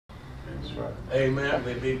right. Amen.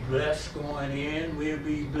 We'll be blessed going in. We'll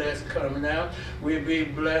be blessed coming out. We'll be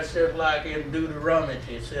blessed just like in Deuteronomy.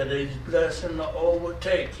 It said He's blessing to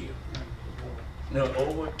overtake you. Now,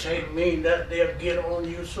 overtake means that they'll get on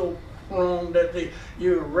you so strong that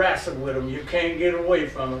you wrestle with them. You can't get away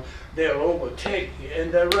from them. They'll overtake you.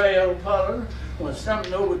 And the rail Paula, when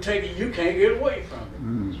something overtakes you, you can't get away from it.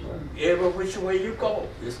 Right. Every which way you go,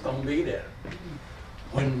 it's going to be there.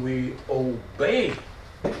 When we obey,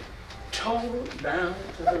 total down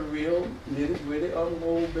to the real nitty-gritty, I'm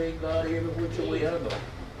going to obey God every which way I go.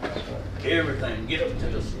 Everything. Get up to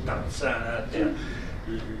the stop sign out there.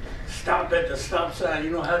 Stop at the stop sign.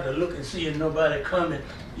 You don't have to look and see if nobody coming.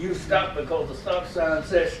 You stop because the stop sign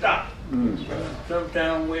says stop.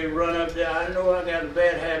 Sometimes we run up there. I know I got a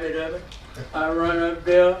bad habit of it. I run up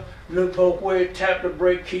there, look both ways, tap the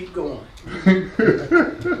brake, keep going.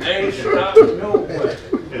 Ain't stopping nowhere.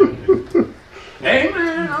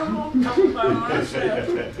 Amen. I'm going to talk about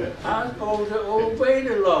myself. I'm supposed to obey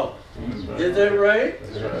the law. Is that right?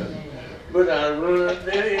 That's right. But I run up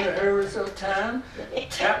there in a hurry sometime,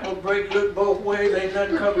 tap my brake, look both ways, ain't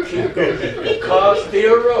nothing coming, keep going. The car's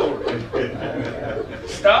still rolling.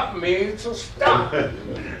 Stop means to stop.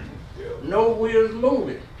 No wheels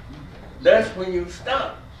moving. That's when you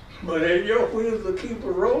stop. But if your wheels will keep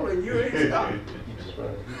rolling, you ain't stopping.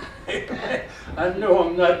 I know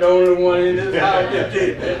I'm not the only one in this house that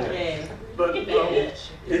did that. But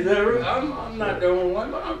is that, I'm not the only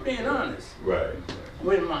one, but I'm being honest. Right.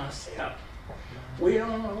 With myself. We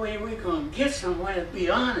don't know where we're going to get somewhere to be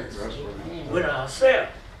honest with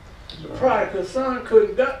ourselves. The prodigal son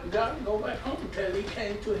couldn't go back home until he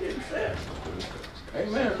came to himself.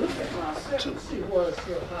 Amen. Look at myself and see what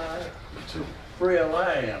so high, frail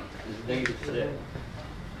I am, as David said.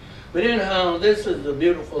 But anyhow, this is a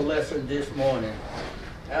beautiful lesson this morning.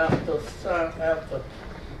 After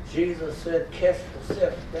Jesus said, cast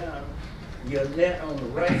yourself down, your net on the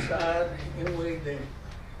right side, anyway, they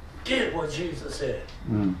did what Jesus said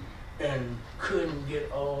and couldn't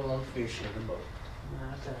get all on fish in the boat.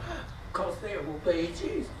 Because they obeyed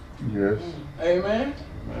Jesus. Yes. Amen?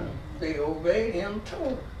 They obeyed Him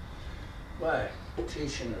totally. Why?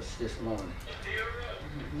 Teaching us this morning.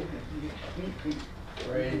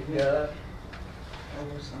 Praise God.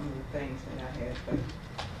 Over some of the things that I had, but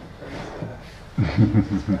praise God.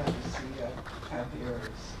 Just glad to see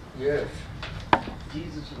Tiberias. Yes.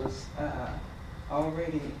 Jesus was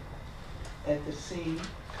already at the sea.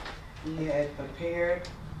 He had prepared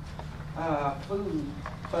food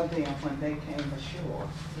for them when they came ashore.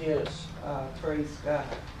 Yes. Praise God.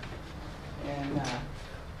 And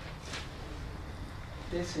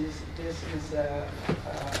this is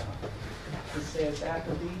it says,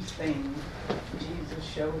 after these things, Jesus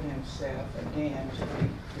showed himself again to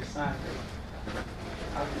the disciples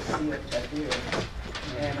of the Sea of Tiberias,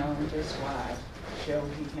 and on this wise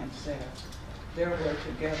showed he himself. There were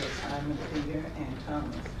together Simon Peter and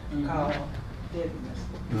Thomas, called Didymus,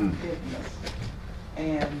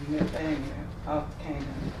 and Nathanael of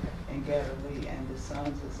Canaan and Galilee, and the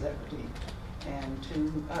sons of Zebedee, and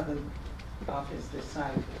two other of his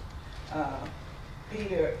disciples.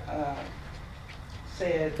 Peter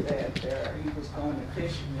said that he was going to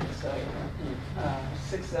fishing, and so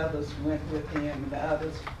 6 others went with him, and the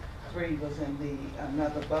others 3 was in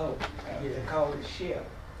another boat, they called it ship.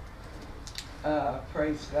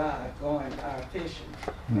 Praise God, going fishing.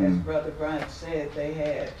 As Brother Bryant said, they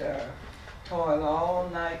had toiled all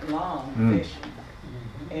night long fishing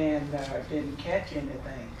and didn't catch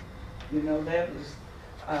anything. You know, that was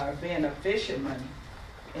being a fisherman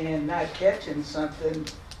and not catching something.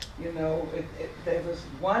 You know, they was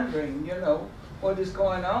wondering, you know, what is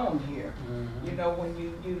going on here. You know, when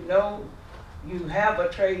you know you have a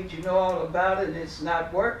trade, you know all about it, and it's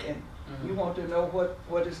not working. You want to know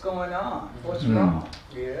what is going on, what's wrong.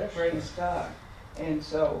 Yes. Praise God. And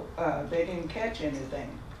so they didn't catch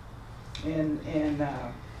anything. And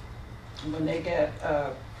when they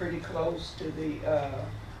got pretty close to the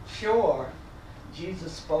shore,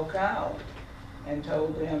 Jesus spoke out and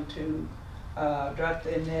told them to drop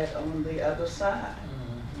their net on the other side.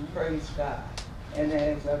 Praise God. And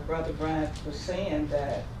as Brother Bryant was saying,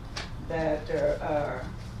 that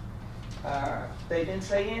they didn't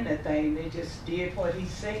say anything, they just did what he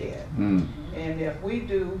said. And if we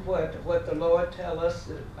do what the Lord tell us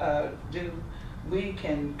to do, we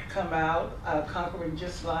can come out conquering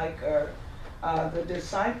just like the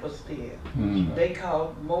disciples did. They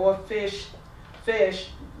caught more fish.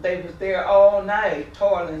 They was there all night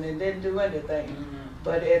toiling and didn't do anything.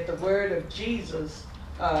 But at the word of Jesus,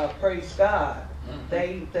 praise God,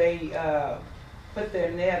 they put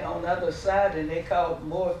their net on the other side, and they caught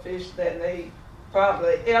more fish than they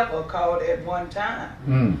probably ever caught at one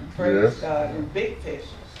time. Praise God, and big fishes.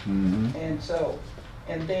 And so,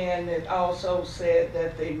 and then it also said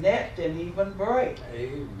that the net didn't even break.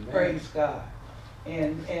 Amen. Praise God.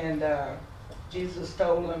 And Jesus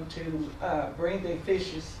told them to bring their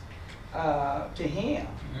fishes to him.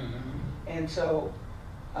 And so,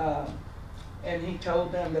 and he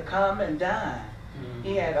told them to come and dine.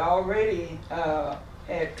 He had already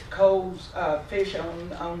had coals, fish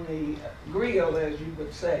on the grill, as you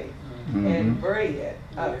would say, and bread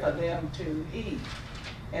for them to eat.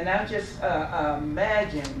 And I just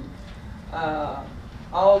imagine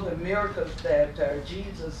all the miracles that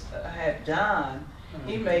Jesus had done.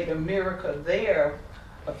 He made a miracle there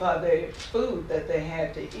for their food that they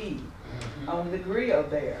had to eat on the grill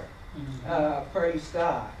there. Praise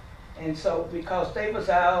God. And so because they was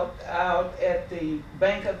out at the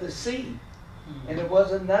bank of the sea, and there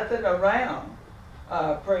wasn't nothing around,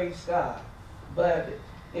 praise God. But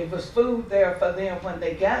it was food there for them when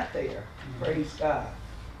they got there, praise God.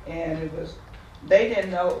 And it was, they didn't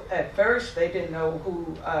know, at first they didn't know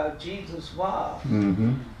who Jesus was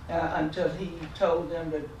until he told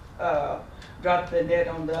them to drop the net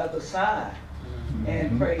on the other side.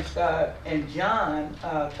 And praise God. And John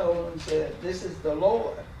told them, said, "This is the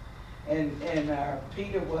Lord." And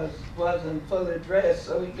Peter wasn't fully dressed,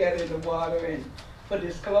 so he got in the water and put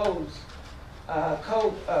his coat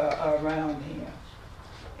around him.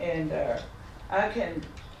 And I can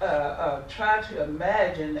try to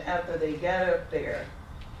imagine after they got up there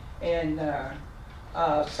and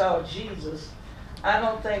saw Jesus. I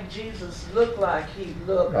don't think Jesus looked like he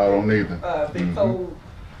looked. I don't either. Before.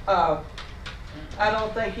 I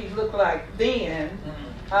don't think he looked like then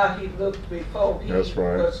how he looked before he was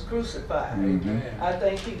crucified. I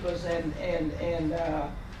think he was in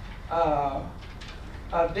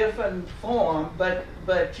a different form,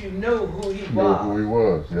 but you knew who he was. Who he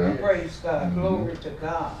was, yeah. Praise God, glory to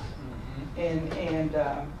God. And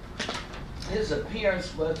his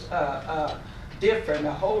appearance was different.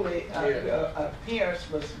 The holy appearance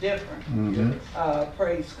was different.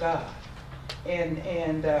 Praise God.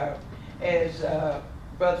 And as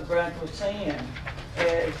Brother Bryant was saying,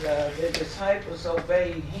 as the disciples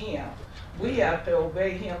obeyed him, we have to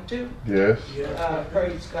obey him too. Yes.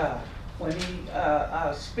 Praise God. When he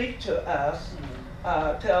speak to us,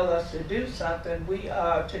 tell us to do something, we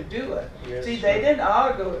are to do it. Yes, See, they didn't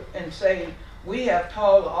argue and say, we have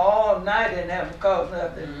toiled all night and haven't caught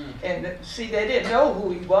nothing. And see, they didn't know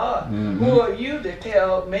who he was. Who are you to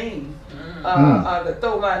tell me to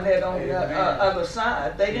throw my net on the other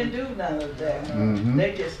side? They didn't do none of that.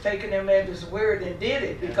 They just taken him at his word and did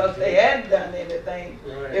it because they hadn't done anything.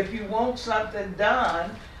 Right. If you want something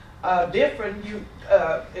done different,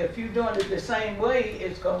 if you're doing it the same way,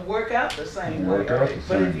 it's going to work out the same way.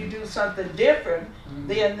 But if you do something different,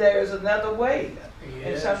 then there's another way.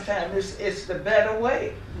 And sometimes it's the better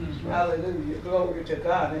way. Hallelujah, glory to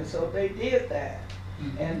God. And so they did that.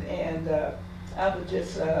 And I was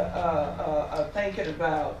just thinking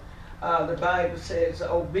about the Bible says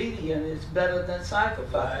obedience is better than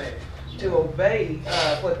sacrifice. Right. To obey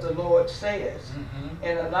what the Lord says.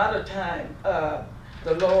 And a lot of time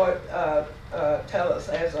the Lord tell us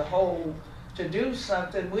as a whole to do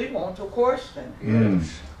something we want to question.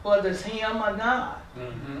 Whether it's him or not.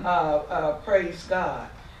 Praise God.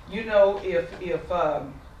 You know, if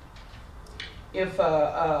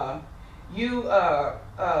you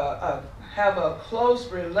have a close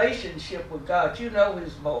relationship with God, you know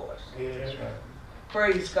his voice.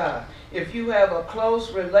 Praise God. If you have a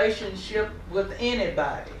close relationship with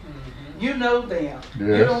anybody, you know them.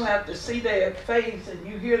 You don't have to see their face and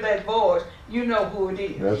you hear that voice, you know who it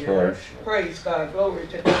is. That's right. Praise God, glory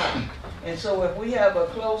to God. And so if we have a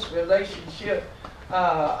close relationship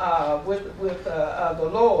with the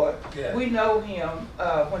Lord, we know him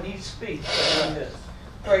when he speaks.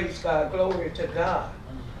 Praise God, glory to God.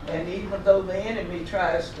 And even though the enemy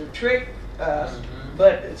tries to trick us,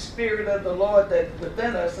 but the Spirit of the Lord that's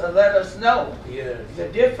within us will let us know the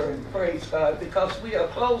difference, praise God, because we are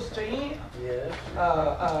close to him.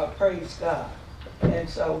 Praise God. And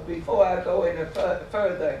so before I go any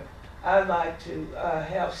further, I'd like to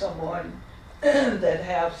have someone that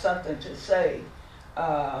have something to say.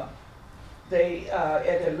 They are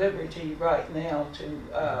at liberty right now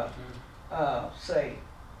to say,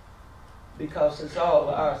 because it's all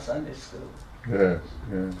our Sunday school.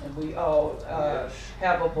 And we all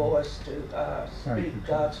have a voice to speak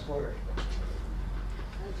God's word.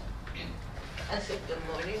 I said good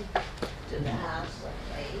morning to the house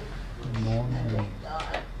of faith. Good morning. I thank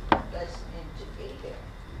God bless me to be here.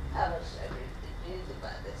 I was ready to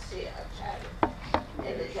see our title.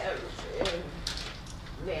 And the title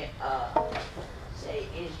say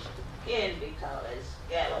it can be called as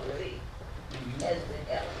Galilee, as the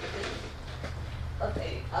Galilee.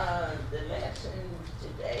 Okay, the lesson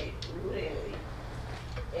today really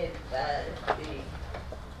is about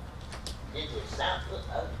the disciples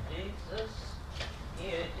of Jesus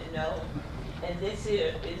here, you know, and this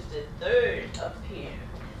here is the third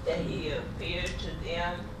appearance that he appeared to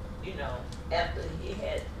them, you know, after he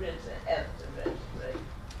had risen, after resurrection,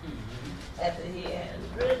 after he had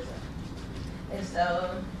risen. And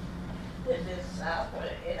so the disciple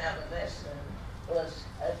in our lesson was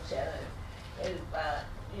telling about,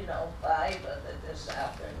 you know, 5 of the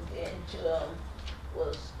disciples, and 2 of them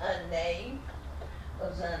was unnamed.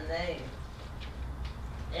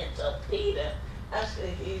 And so Peter,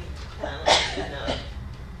 actually he's kind of, you know,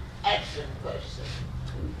 action person.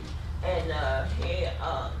 And his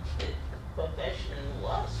profession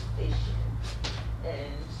was fishing.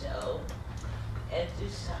 And so at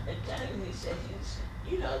this time he said he's,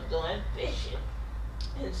 you know, going fishing.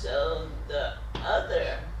 And so the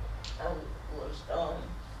other was,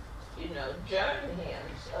 you know, joining him.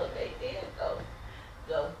 So they did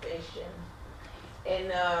go fishing.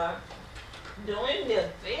 And during the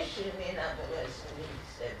fishing in our lesson, he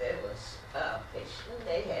said there was fishing.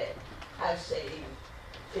 They had, I say,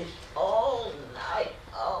 fish all night.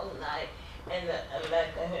 And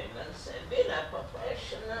like I heard them say, being a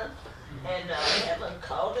professional and haven't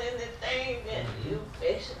caught anything, and you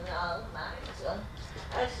fishing all night. So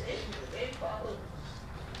I said, they probably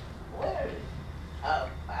worried about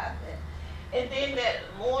that. And then that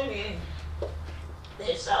morning,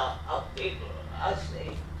 they saw a figure, I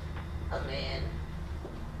say, a man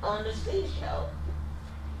on the seashore.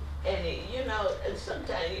 And you know,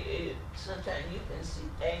 sometimes you can see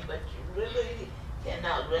things, but you really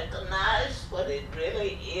cannot recognize what it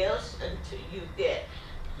really is until you get,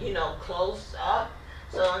 you know, close up.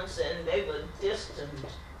 So I'm saying they were distant.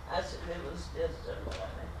 I said they was distant.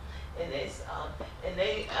 And they saw, and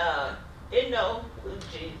they didn't know who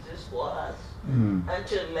Jesus was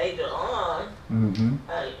until later on. And then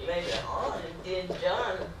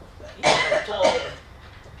John, you know, told him,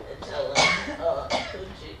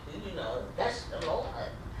 you know, that's the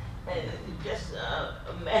Lord. And just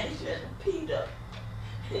imagine Peter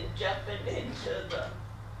jumping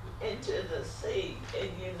into the sea, and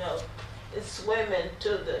you know, swimming to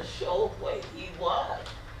the shore where he was.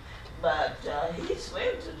 But he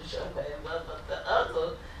swam to the shore where he was, but the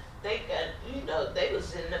other, they got, you know, they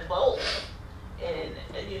was in the boat and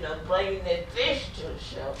you know, bringing that fish to the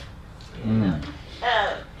shore. You know.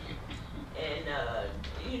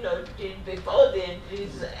 You know, before then,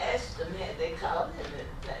 Jesus asked them, had they called him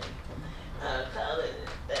anything?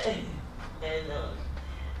 And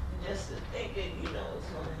just thinking, you know,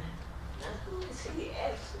 now who is he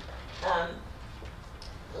asking?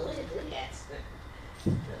 Who is he asking?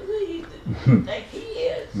 Who do you think he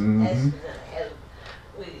is asking them? Have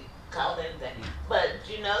we called him that? But,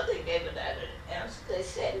 you know, they gave it out an answer. They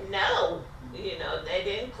said no. You know, they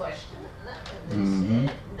didn't question nothing. They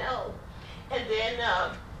said no. And then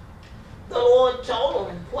the Lord told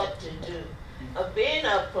them what to do. Being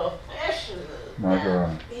a professional,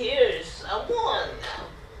 now, here's someone now.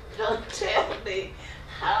 Don't tell me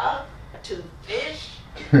how to fish.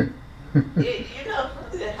 You know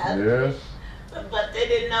how to fish. But they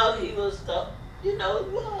didn't know he was the, you know,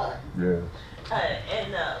 Lord. Yes.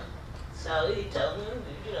 So he told them,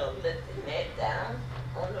 you know, let the net down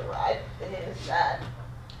on the right-hand side.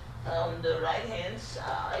 On the right-hand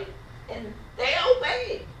side. And they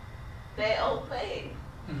obeyed.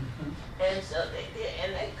 And so they did,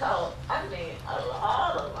 and they caught, I mean, a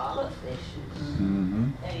lot of fishes.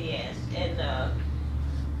 And yes, and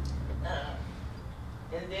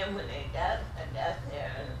then when they got there,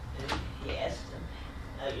 and he asked them,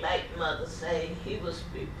 like Mother say, he was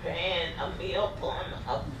preparing a meal for him,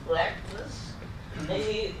 a breakfast. And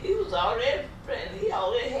he was already preparing, he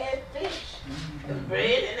already had fish and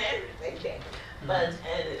bread and everything. But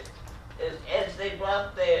as they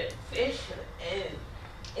brought their fish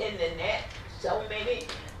in the net, so many,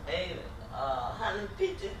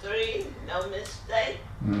 153, no mistake.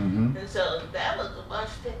 And so that was a bunch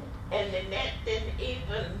of fish. And the net didn't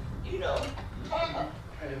even, you know, have.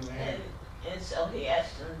 And so he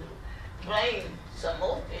asked them to bring some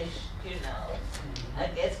more fish, you know, I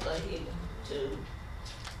guess for him to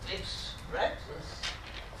fix breakfast.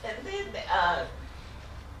 And then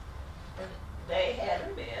they had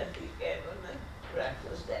a meal, he gave them the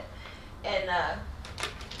breakfast. And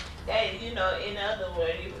you know, in other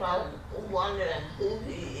words, you probably wondering who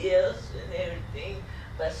he is and everything.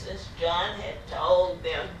 But since John had told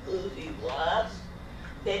them who he was,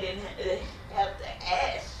 they didn't have to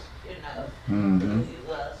ask, who he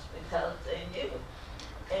was, because they knew.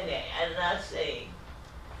 And I say,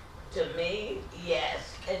 to me,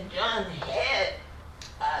 yes. And John had,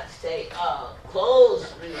 I'd say, a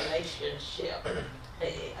close relationship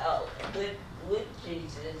with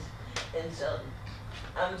Jesus. And so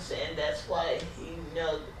I'm saying that's why he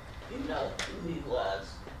know who he was,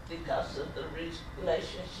 because of the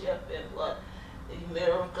relationship and what the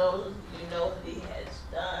miracles, he has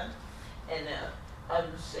done. And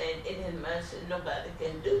I'm saying in his mind, said, nobody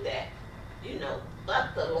can do that,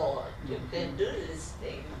 but the Lord. You can do this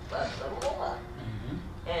thing but the Lord.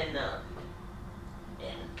 And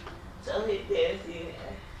so he did.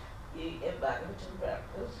 He invited him to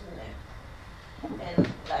breakfast, and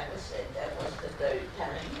like I said, that was the third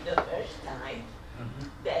time. The first time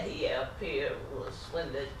that he appeared was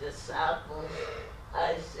when the disciples,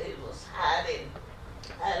 I say, was hiding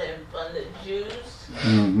from the Jews,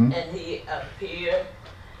 and he appeared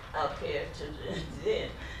to them.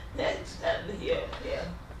 Next time he appeared,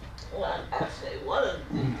 one of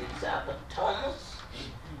the disciples, Thomas,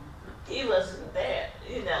 he wasn't there,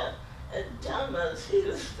 and Thomas, he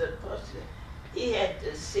was the person, he had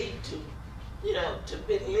to see to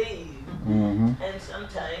believe. And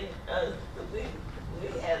sometimes we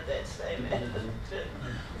have that same attitude.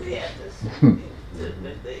 We have to see to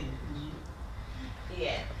believe.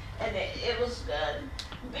 Yeah, and it was good.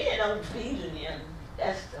 Being obedient,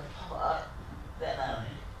 that's the part that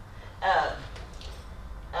I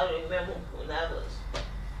remember when I was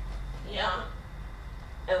young,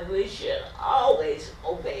 and we should always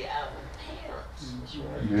obey our parents.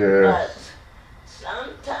 Yes. But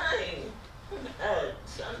sometimes,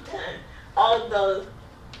 although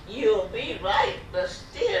you'll be right, but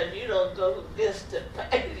still you don't go against the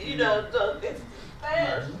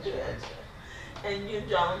parents. And you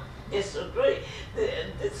don't disagree.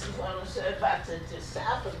 This is what I'm saying about the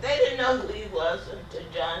disciples. They didn't know who he was until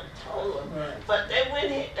John told them. Right. But they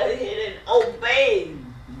went ahead and obeyed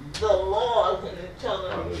the Lord when he told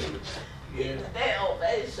them. They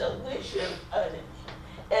obeyed. So we should,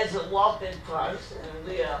 as a walking Christ, and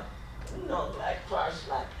we are, like Christ,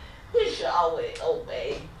 like we should always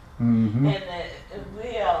obey. And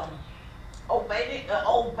we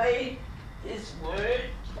obey His word.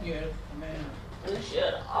 Yes, amen. We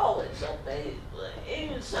should always obey.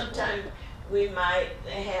 Even sometimes we might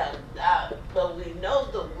have doubt, but we know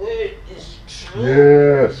the word is true.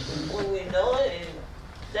 Yes. When we know it, and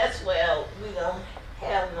that's where we don't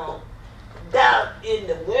have no doubt in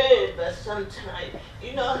the word, but sometimes,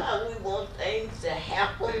 how we want things to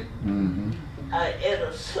happen at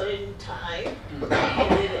a certain time,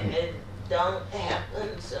 and it don't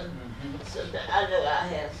happen. Sometimes I know I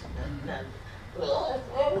have nothing. Lord,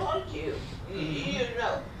 where are you? Yes.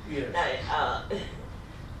 Now,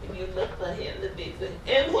 you look for him to be good,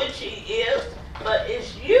 in which he is, but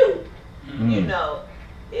it's you.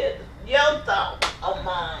 Your thought of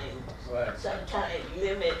mine sometimes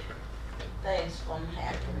limit things from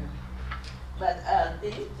happening. But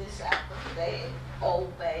these disciples, they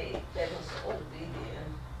obeyed, they was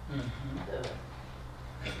obedient.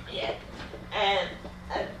 And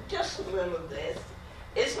just a little of this.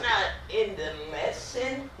 It's not in the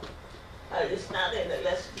lesson. It's not in the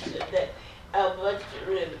lesson today. But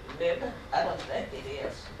you remember, I don't think it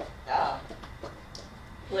is.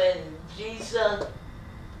 When Jesus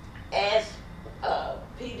asked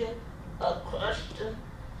Peter a question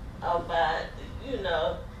about,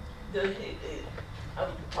 the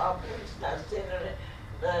problems not saying it,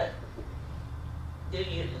 but do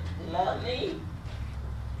you love me?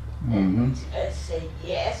 And I said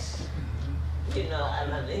yes. He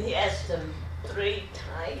asked him 3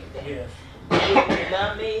 times. Yes. Do you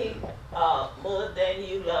love me more than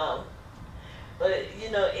you love? But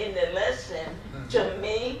in the lesson, to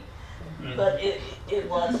me, but it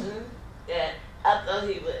wasn't that. I thought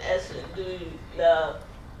he was asking, do you love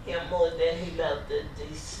him more than he loved the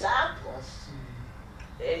disciples?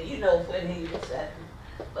 And when he was asking,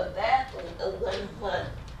 but that wasn't what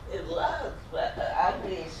it was. But I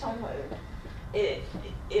read somewhere.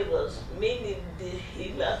 It was meaning did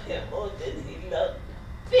he love him more than he loved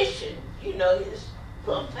fishing, his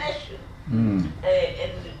profession.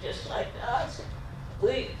 And just like us,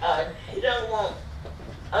 he don't want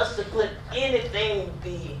us to put anything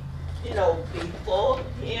before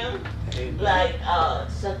him. Like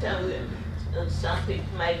sometimes some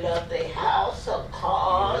people might love their house or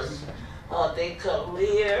cars or their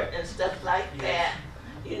career and stuff like that,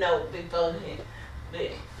 before him.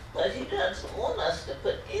 But he doesn't want us to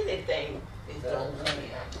put anything before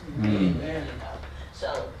him.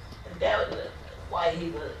 So that was why he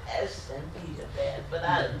was asking Peter that. But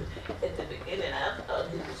at the beginning, I thought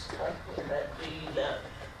he was talking about, do you love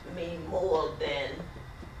me more than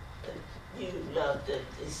you love the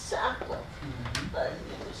disciple? But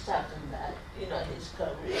he was talking about, his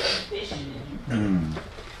career in fishing.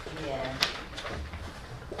 Yeah.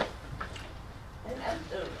 And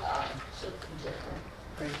after something different.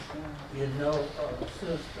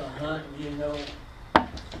 Sister Hunt,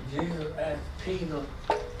 Jesus asked Peter,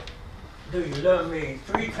 do you love me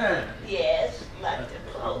 3 times? Yes, like the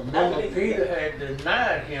clothes. Remember, Peter had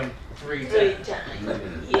denied him 3 3 times.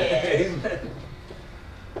 times. Yes. Amen.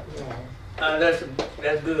 That's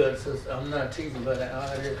good, sister. I'm not teaching, but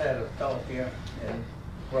I just had a thought here, and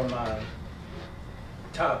from my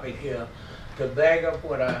topic here, to back up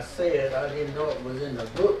what I said, I didn't know it was in the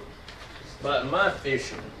book about my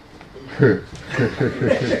fishing. I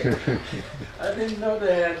didn't know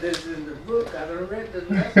they had this in the book. I done read the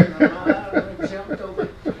lesson and I jumped over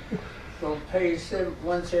from page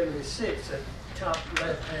 176 at the top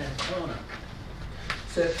left-hand corner.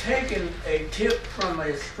 So taking a tip from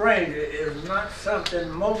a stranger is not something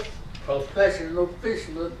most professional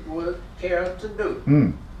fishermen would care to do.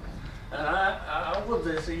 And I was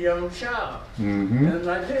just a young child. And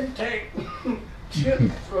I didn't take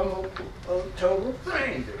tips from a total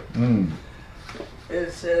stranger.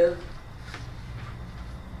 It says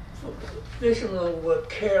fishermen would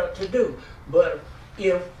care to do. But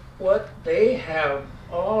if what they have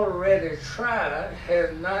already tried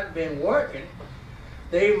has not been working,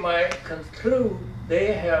 they might conclude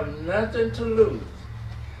they have nothing to lose.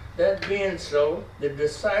 That being so, the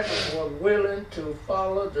disciples were willing to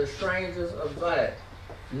follow the stranger's advice,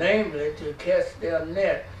 namely to cast their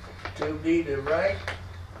net to be the right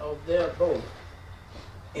of their boat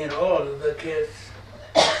in order to catch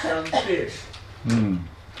some fish.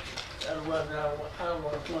 That was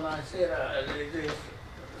when I said these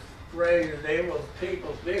strangers, they were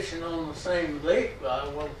people fishing on the same lake I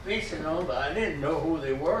was fishing on, but I didn't know who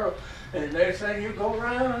they were. And they said, you go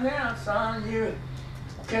around there, son, you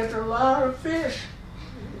catch a lot of fish.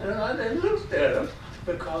 And I then looked at them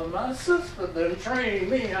because my sister done trained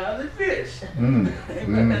me how to fish.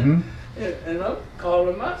 Amen. And I'm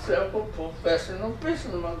calling myself a professional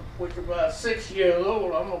fisherman, which about 6 years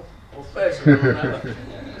old, I'm a professional now.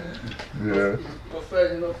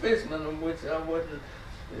 Professional fisherman, which I wasn't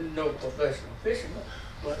no professional fisherman,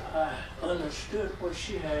 but I understood what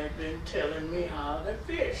she had been telling me how to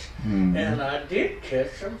fish. And I did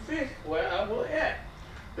catch some fish where I was at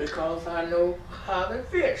because I know how to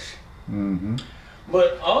fish.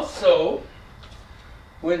 But also,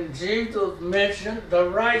 when Jesus mentioned the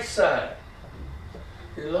right side,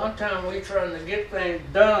 a lot of times we're trying to get things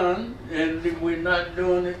done and we're not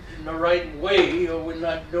doing it in the right way, or we're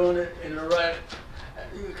not doing it in the right.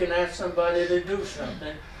 You can ask somebody to do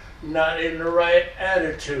something, not in the right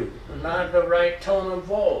attitude, not the right tone of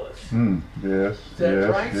voice. That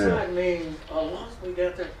right side means a lot we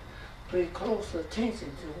got to pay close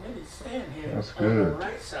attention to when he's standing here on the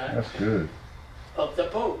right side of the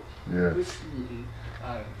boat. Which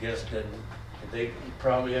I guess that they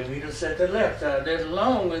probably have either said the left side, as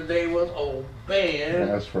long as they was obeying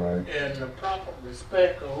in the proper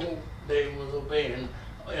respect of who they was obeying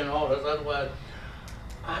in orders. Otherwise,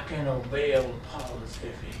 I can obey Elder Paulus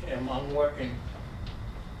if I'm working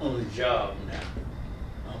on the job now.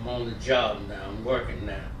 I'm on the job now. I'm working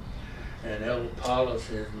now. And Elder Paulus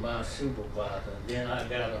is my supervisor. Then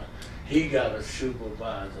he got a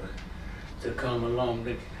supervisor to come along.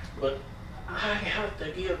 But I have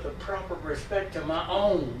to give the proper respect to my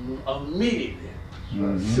own immediate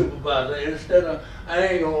supervisor. Instead of, I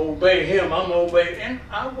ain't gonna obey him, I'm gonna obey. And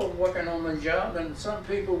I was working on the job, and some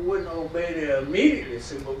people wouldn't obey their immediate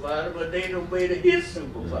supervisor, but they'd obey his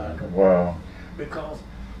supervisor. Wow. Because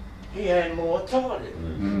he had more authority.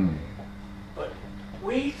 But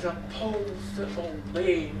we supposed to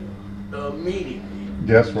obey the immediate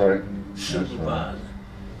supervisor.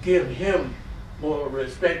 Give him more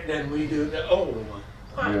respect than we do the older one.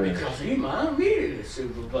 Why? Because he's my immediate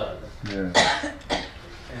supervisor. And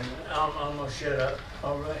I'm going to shut up.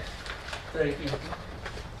 All right. Thank you.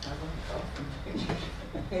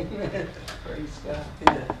 Amen. Praise God.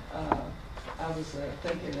 I was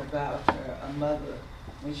thinking about a mother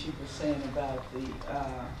when she was saying about the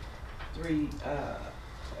 3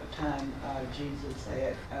 time Jesus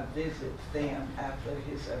had visited them after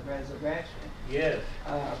his resurrection.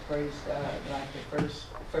 Praise God. Like the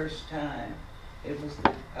first time, it was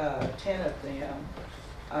 10 of them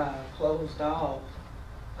closed off,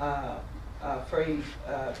 afraid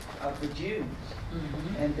of the Jews.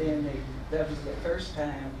 And then that was the first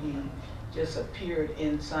time just appeared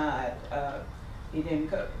inside. He didn't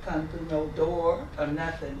come through no door or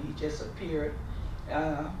nothing. He just appeared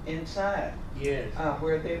inside. Yes.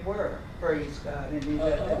 Where they were. Praise God. And he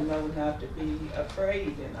let them know not to be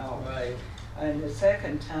afraid and all. Right. And the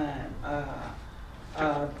second time,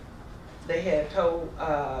 they had told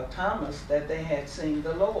Thomas that they had seen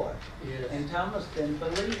the Lord. Yes. And Thomas didn't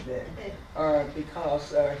believe it,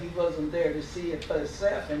 because he wasn't there to see it for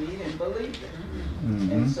himself, and he didn't believe it.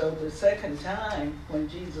 Mm-hmm. And so the second time when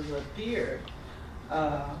Jesus appeared,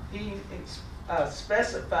 he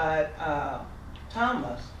specified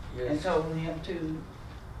Thomas, Yes. and told him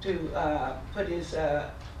to put his hand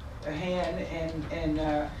and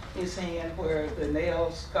his hand where the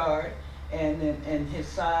nails scarred, and his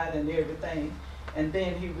side and everything. And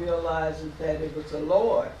then he realizes that it was the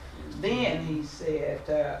Lord. Then he said,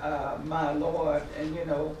 my Lord, and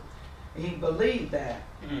he believed that.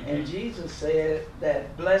 Mm-hmm. And Jesus said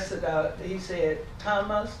that blessed are, he said,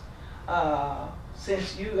 Thomas,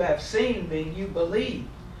 since you have seen me, you believe.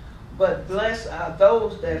 But blessed are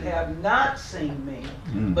those that have not seen me,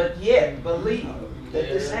 but yet believe that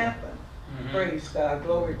this happened. Mm-hmm. Praise God,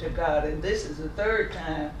 glory to God. And this is the third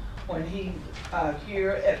time when he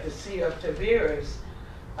here at the Sea of Tiberias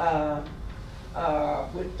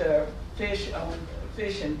with the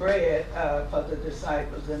fish and bread for the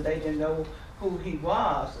disciples, and they didn't know who he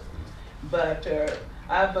was. But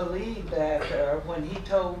I believe that when he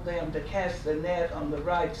told them to cast the net on the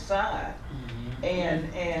right side,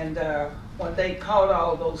 and when they caught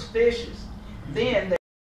all those fishes, then they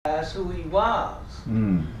realized who he was.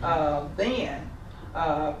 Then,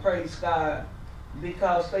 praise God,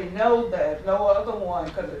 because they know that no other one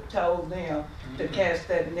could have told them to cast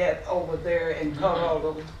that net over there and caught all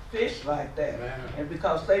those fish like that. And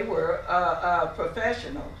because they were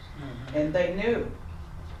professionals, and they knew,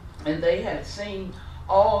 and they had seen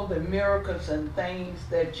all the miracles and things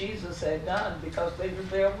that Jesus had done because they were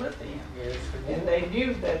there with him. Yes. And they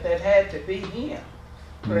knew that that had to be him.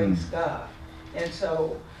 Praise God. And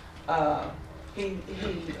so he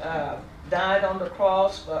died on the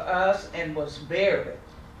cross for us and was buried.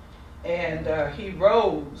 And he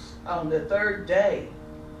rose on the third day.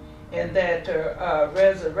 And that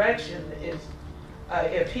resurrection is,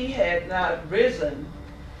 if he had not risen,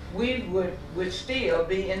 we would still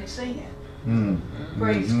be in sin.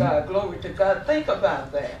 Praise God, glory to God. Think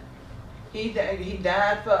about that. He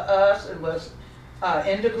died for us and was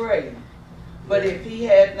in the grave. But if he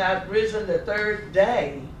had not risen the third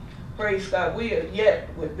day, praise God, we yet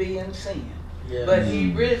would be in sin. Yes. But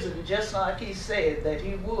he risen just like he said that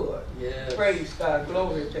he would. Yes. Praise God,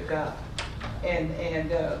 glory to God. And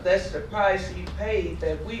that's the price he paid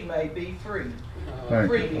that we may be free.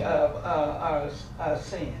 Free of our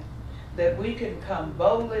sin. That we can come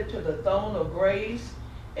boldly to the throne of grace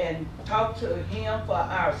and talk to him for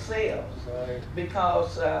ourselves. Right.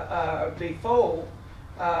 Because before,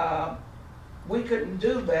 we couldn't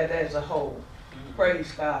do that as a whole.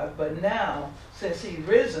 Praise God. But now, since he's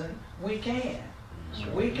risen, we can.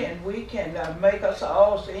 We can make us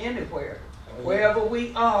all to anywhere, wherever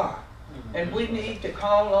we are. And we need to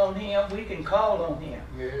call on him. We can call on him.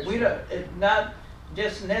 Yes. It's not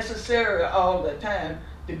just necessary all the time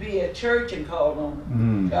to be at church and call on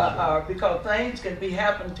him. Because things can be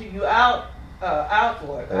happening to you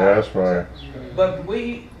outward. That's right. But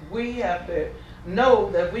we have to know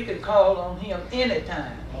that we can call on him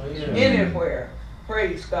anytime, anywhere.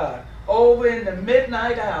 Praise God. Over in the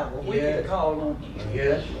midnight hour, we can call on him.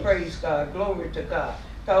 Yes. Praise God. Glory to God.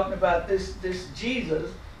 Talking about this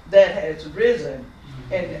Jesus that has risen,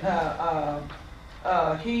 and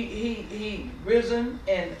he risen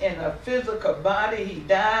in a physical body. He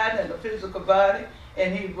died in a physical body,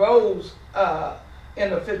 and he rose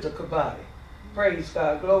in a physical body. Praise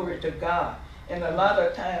God. Glory to God. And a lot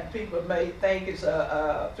of times people may think it's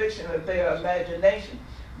a fiction of their imagination,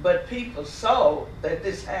 but people saw that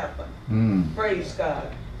this happened. Praise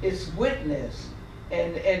God. It's witnessed,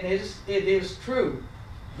 and it is true,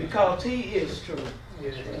 because he is true.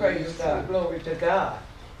 Yes. Praise God. Glory to God.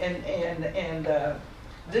 And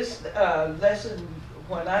this lesson,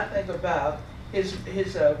 when I think about his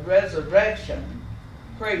resurrection,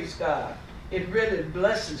 praise God, it really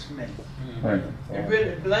blesses me. It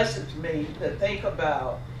really blesses me to think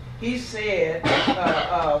about. He said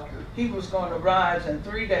he was going to rise in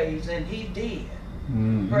 3 days, and he did.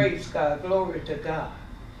 Praise God. Glory to God.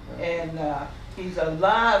 And he's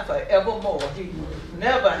alive forevermore. He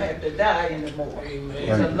never had to die anymore. Amen.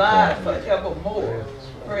 He's alive forevermore.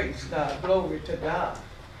 Praise God. Glory to God.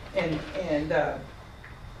 And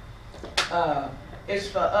it's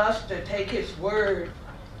for us to take his word,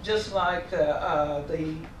 just like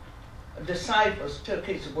the disciples took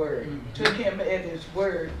his word, took him at his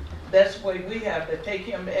word. That's the way we have to take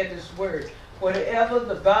him at his word. Whatever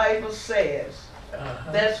the Bible says,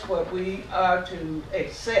 that's what we are to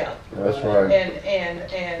accept. That's right.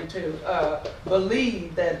 And to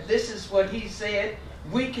believe that this is what he said.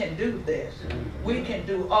 We can do this. We can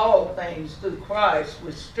do all things through Christ,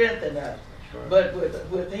 which strengthen us. But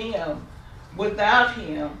with him, without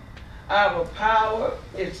him, our power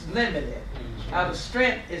is limited. Our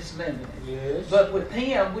strength is limited. Yes. But with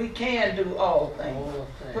him, we can do all things.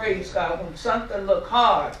 Praise God. When something look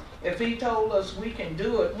hard, if he told us we can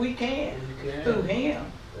do it, we can. Through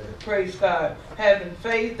him. Praise God. Having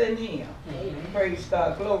faith in him. Praise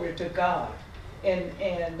God. Glory to God. And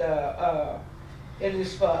it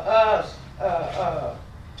is for us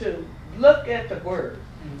to look at the word,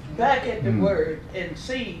 back at the word, and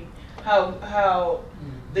see how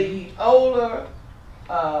the older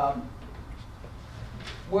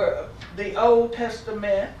were the Old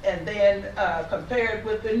Testament, and then compared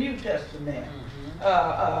with the New Testament.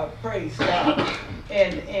 Praise God.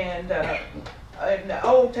 And in the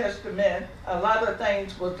Old Testament, a lot of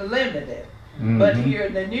things was limited. But here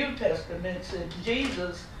in the New Testament, since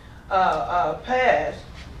Jesus passed,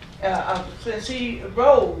 since he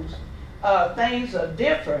rose, things are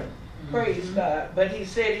different. Praise God. But he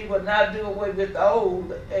said he would not do away with the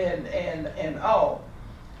old and all.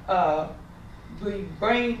 We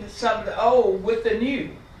bring some of the old with the new.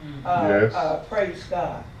 Yes. Praise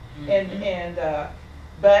God. And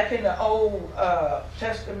back in the Old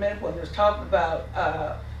Testament, when it's talking about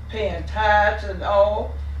paying tithes and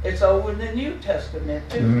all, it's over in the New Testament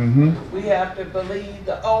too. We have to believe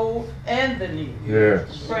the old and the new.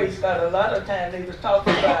 Yes. Praise God. A lot of times they was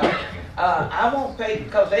talking about, I won't pay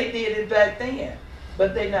because they did it back then.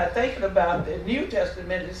 But they're not thinking about the New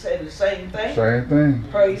Testament is saying the same thing. Same thing.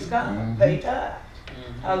 Praise God. Pay tithes.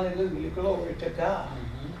 Hallelujah. Glory to God.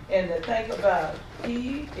 And to think about,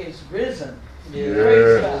 he is risen.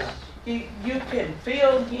 Praise God. You can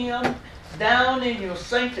feel him down in your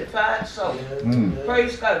sanctified soul.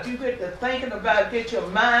 Praise God. You get to thinking about, get your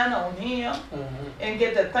mind on him, and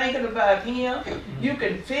get to thinking about him. You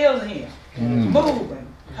can feel him moving.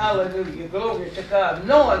 Hallelujah. Glory to God.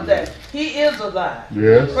 Knowing that he is alive.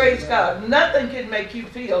 Yes. Praise God. Nothing can make you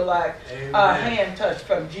feel like a hand touch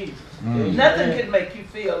from Jesus. Nothing can make you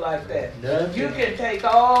feel like that. You can take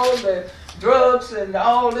all the drugs and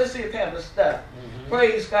all this here kind of stuff.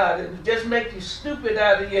 Praise God. And just make you stupid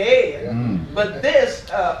out of your head. But this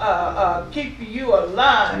keep you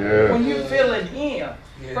alive when you're feeling him.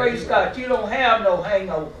 Praise God. You don't have no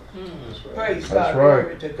hangover. Praise God. Right.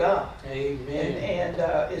 Glory to God. Amen.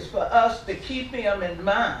 And it's for us to keep him in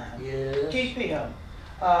mind. Keep him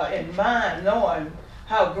in mind, knowing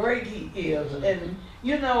how great he is. And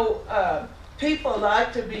you know, people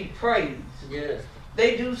like to be praised.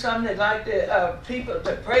 They do something, they like to, people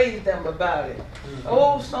to praise them about it.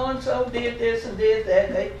 Oh, so-and-so did this and did that.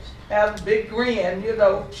 And they have a big grin, you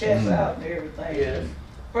know, chest out and everything.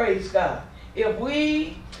 Praise God. If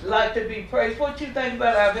we like to be praised, what you think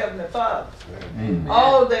about our Heavenly Father?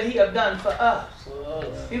 All that he have done for us.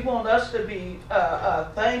 He wants us to be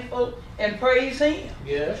thankful and praise him.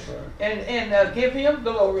 And give him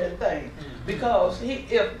glory and thanks. Because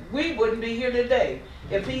if we wouldn't be here today,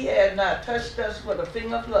 if he had not touched us with a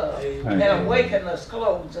finger of love and awakened us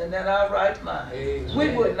clothes and in our right mind, we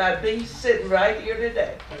would not be sitting right here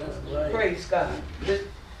today. Praise God.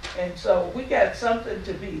 And so we got something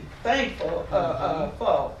to be thankful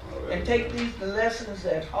for, and take these lessons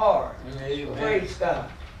at heart. Praise God.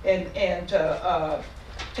 And to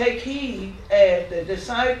take heed as the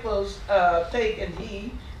disciples taking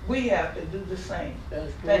heed, we have to do the same.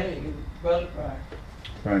 Thank you, Brother Bryant.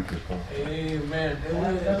 Thank you, Father. Amen.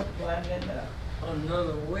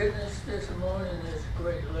 Another witness this morning. This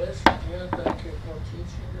great lesson here. Thank you for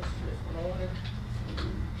teaching us this morning.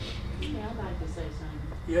 Yeah, I'd like to say something.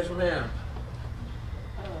 Yes, ma'am.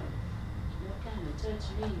 What kind of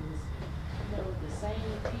touched me was, you know, the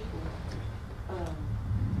same people,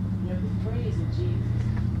 you know, praising Jesus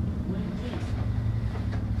when he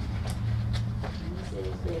and he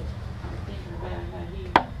says that, I'm thinking about how he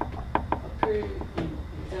appeared and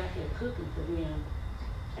was out there cooking for them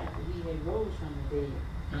after he had rose from the dead.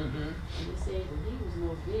 And it says that he was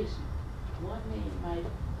no vision. One man might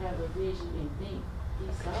have a vision and think he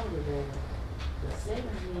saw the Lord. The 7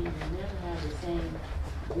 men will never have the same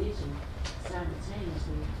vision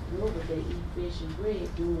simultaneously, nor would they eat fish and bread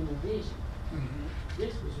during the vision.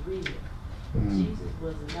 This was real. Jesus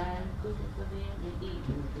was alive, cooking for them and eating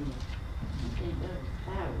with them. I think that was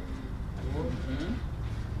powerful.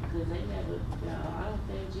 Because they never, I don't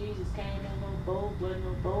think Jesus came on no boat, wasn't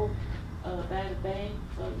no boat. by the bank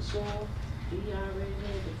for the shore. He already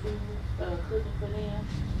had the food cooking for them,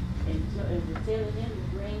 and was telling them to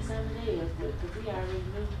bring some of theirs, because he already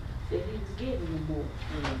knew that he was giving them more.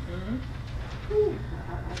 Whew,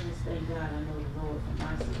 I just thank God I know the Lord for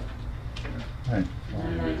myself. Thank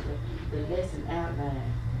And I like the lesson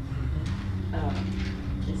outline.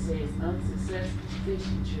 It says unsuccessful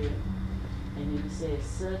fishing trip, and then it says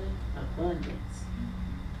sudden abundance,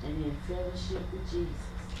 and then fellowship with Jesus.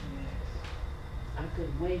 I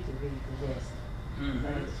couldn't wait to read the lesson.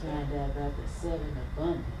 I was find out about the sudden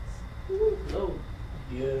abundance. Ooh, Lord.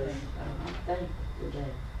 Yes. I'm thankful for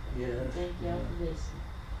that. Yes. Thank y'all for listening.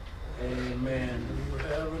 Amen. We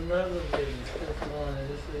have another witness this morning.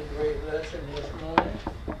 This is a great lesson this morning.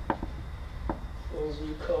 What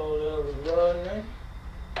we call Rodney.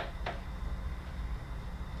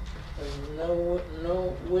 There's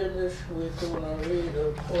no witness. We're going to read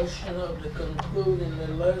a portion of the concluding the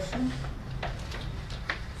lesson.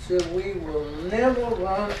 So we will never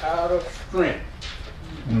run out of strength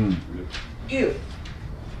if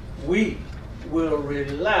we will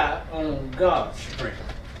rely on God's strength.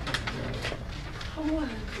 I want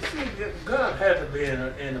to see that God had to be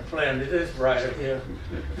in the plan of this right here.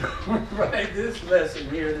 Right, this lesson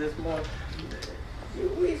here this morning.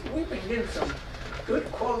 We've been getting some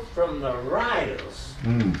good quotes from the writers.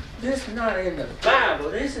 This is not in the Bible.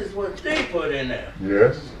 This is what they put in there.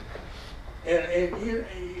 Yes. And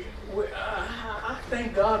I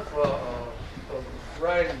thank God for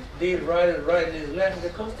these writers writing this lesson,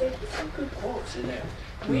 because they put some good quotes in there.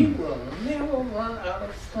 We will never run out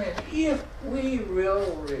of strength if we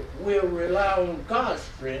will rely on God's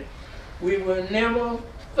strength. We will never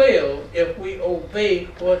fail if we obey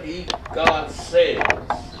what God says.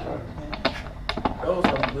 Those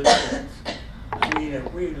are good things. I mean,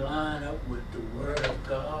 if we line up with the Word of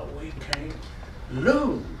God, we can't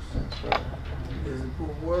lose. Is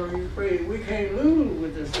the word you phrase. We can't lose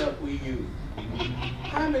with the stuff we use.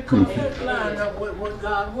 How? Because that's lined up with what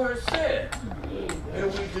God's Word said.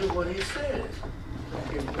 If we do what He says.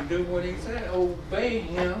 If we do what He said, obey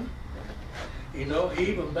Him. You know,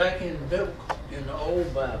 even back in the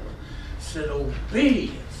old Bible, said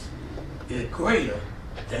obedience is greater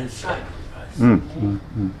than sacrifice. Don't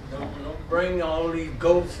bring all these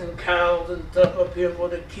goats and cows and stuff up here for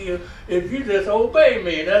the kill. If you just obey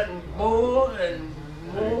me, that's more and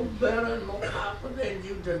more better and more powerful than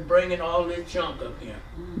you just bringing all this junk up here.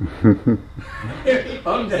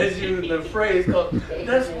 I'm just using the phrase because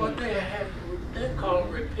that's what they have. They call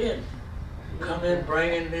repent. Come in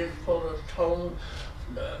bringing this for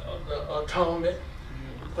the atonement.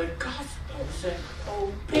 But God said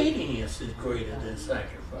obedience is greater than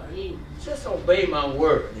sacrifice. Just obey my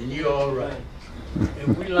word and you're all right. If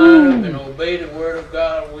we line up and obey the word of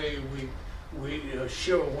God, we are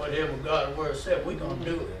sure whatever God's word said, we're going to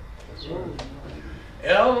do it.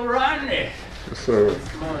 El Rodney. Yes, sir.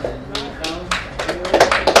 This morning, will you come?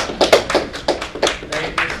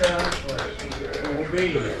 Thank you, son, for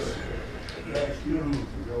obedience. Bless you.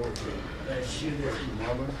 Bless you this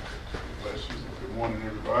Mother. Bless you. Good morning,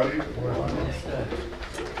 everybody. morning, sir.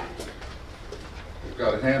 We've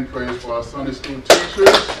got a hand praise for our Sunday school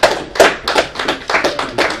teachers.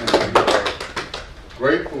 And we are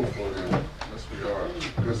grateful for them. Yes, we are.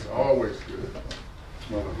 It's always good.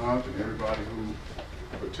 Mother Hunt and everybody who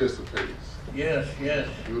participates. Yes, yes.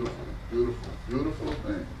 Beautiful, beautiful, beautiful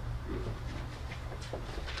thing. Beautiful.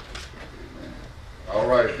 Amen. All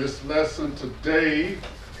right, this lesson today,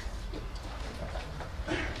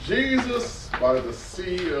 Jesus by the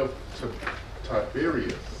Sea of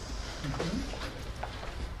Tiberias.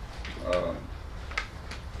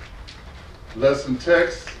 Lesson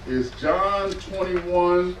text is John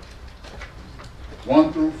 21,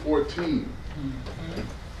 1 through 14.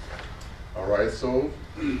 All right, so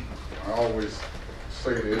I always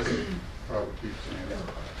say this, probably keep saying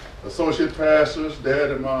it. Associate pastors,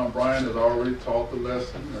 Dad and Mom Bryant has already taught the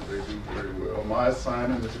lesson, and they do very well. My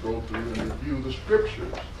assignment is to go through and review the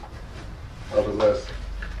scriptures of the lesson.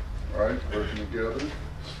 All right, working together.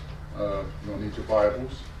 You're going to need your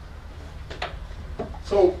Bibles.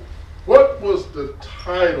 So, what was the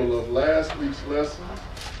title of last week's lesson?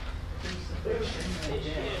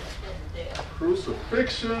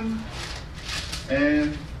 Crucifixion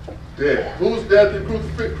and death. Whose death and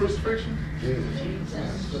crucifixion?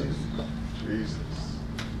 Jesus.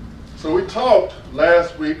 So we talked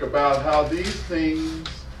last week about how these things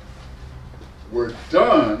were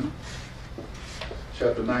done,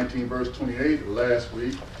 chapter 19, verse 28 last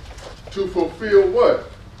week, to fulfill what?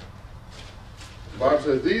 The Bible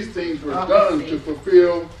says these things were done to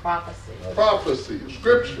fulfill prophecy,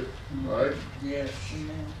 scripture, right? Yes.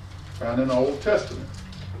 found in the Old Testament.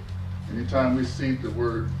 Anytime we see the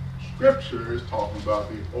word scripture, it's talking about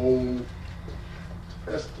the Old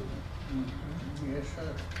Testament. Yes,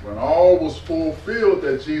 sir. When all was fulfilled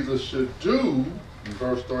that Jesus should do, in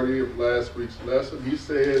verse 30 of last week's lesson, he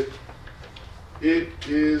said, it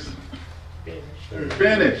is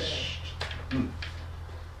finished.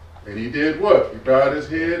 And he did what? He bowed his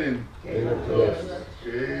head and gave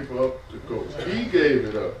up the ghost. He gave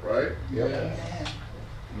it up, right? Yep.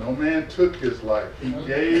 No man took his life. He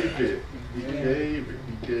gave it. He gave it.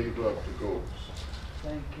 He gave up the ghost.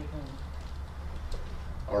 Thank you,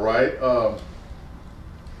 Lord. All right.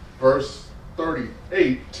 Verse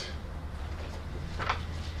 38.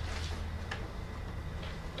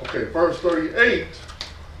 Okay, verse 38.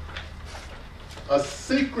 A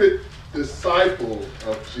secret disciple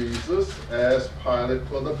of Jesus asked Pilate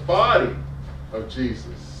for the body of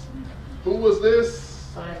Jesus. Who was this?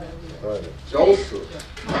 Joseph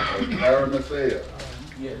of Arimathea.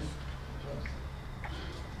 Yes.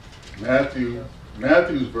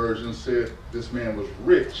 Matthew's version said this man was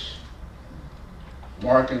rich.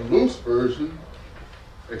 Mark and Luke's version,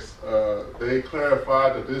 they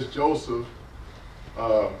clarified that this Joseph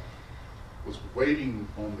was waiting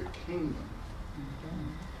on the kingdom.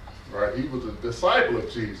 Right? He was a disciple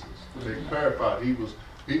of Jesus. They clarified he was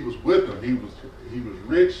with him. He was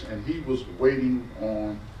rich and he was waiting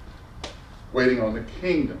on the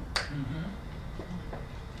kingdom.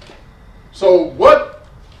 So what?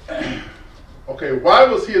 Okay, why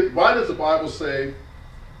does the Bible say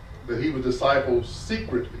that he was discipled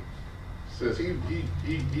secretly? It says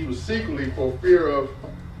he was secretly for fear of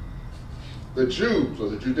the Jews or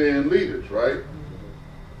the Judean leaders, right?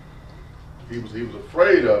 He was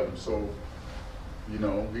afraid of them, so he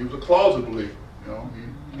was a closet believer,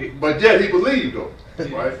 but yet he believed though,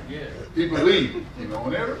 right? Yeah. He believed, and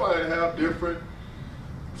everybody have different.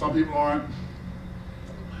 Some people aren't.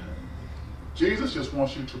 Jesus just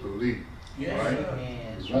wants you to believe, right?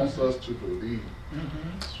 He wants us to believe.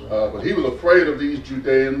 But he was afraid of these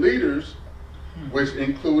Judean leaders, which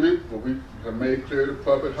included what we have made clear, the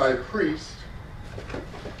puppet high priest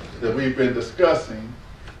that we've been discussing.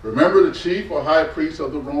 Remember, the chief or high priest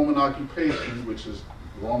of the Roman occupation, which is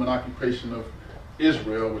the Roman occupation of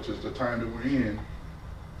Israel, which is the time that we're in,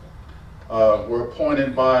 were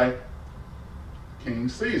appointed by King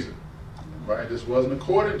Caesar. Right? This wasn't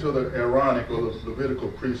according to the Aaronic or the Levitical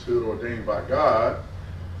priesthood ordained by God,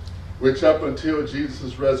 which up until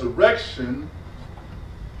Jesus' resurrection,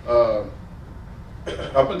 up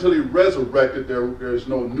until he resurrected, there's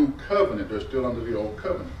no new covenant. They're still under the old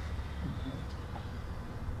covenant.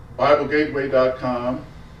 BibleGateway.com,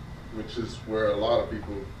 which is where a lot of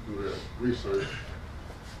people do their research,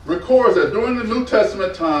 records that during the New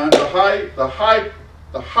Testament time, the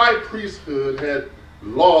high priesthood had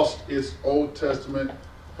lost its Old Testament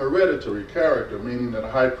hereditary character, meaning that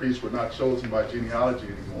a high priest were not chosen by genealogy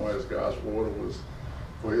anymore, as God's order was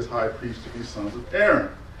for his high priest to be sons of Aaron.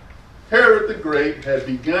 Herod the Great had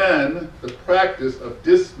begun the practice of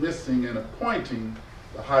dismissing and appointing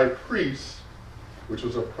the high priest, which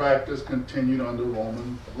was a practice continued under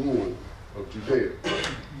Roman rule of Judea.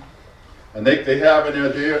 And they have in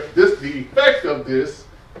there, the effect of this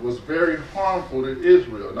was very harmful to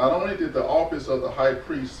Israel. Not only did the office of the high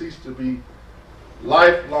priest cease to be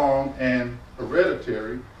lifelong and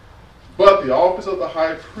hereditary, but the office of the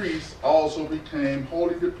high priest also became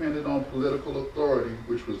wholly dependent on political authority,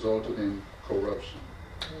 which resulted in corruption.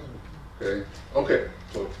 Okay.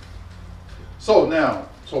 So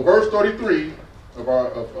verse 33 of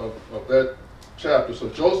that chapter. So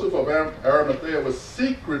Joseph of Arimathea was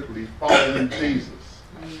secretly following Jesus.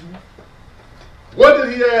 What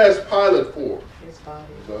did he ask Pilate for? His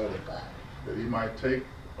body. That he might take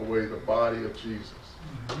away the body of Jesus.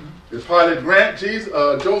 Did Pilate grant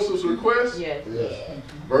Joseph's request? Yes.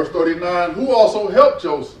 Verse 39, who also helped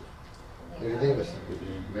Joseph?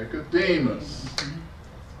 Nicodemus.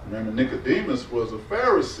 Remember, Nicodemus was a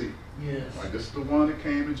Pharisee. Yes. Right, this is the one that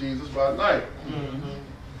came to Jesus by night.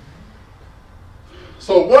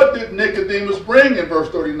 So what did Nicodemus bring in verse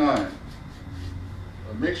 39?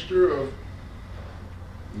 A mixture of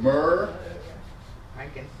myrrh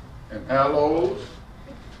and aloes.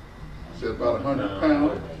 Said about 100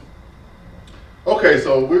 pounds. Okay,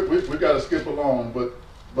 so we got to skip along,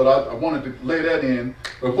 but I wanted to lay that in.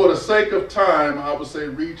 But for the sake of time, I would say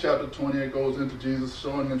read chapter 20. It goes into Jesus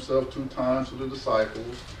showing himself 2 times to the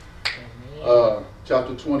disciples.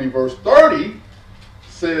 Chapter 20, verse 30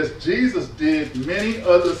 says Jesus did many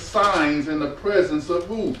other signs in the presence of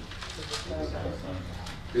who?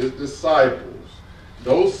 His disciples.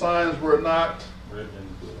 Those signs were not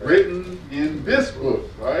Written in this book,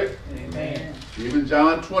 right? Amen. Even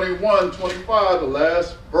John 21:25, the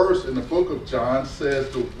last verse in the book of John says,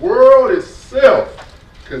 the world itself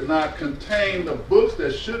could not contain the books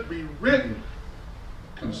that should be written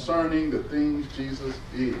concerning the things Jesus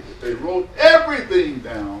did. If they wrote everything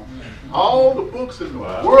down, all the books in the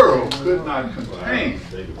world could not contain,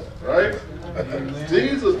 right?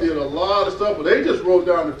 Jesus did a lot of stuff, but they just wrote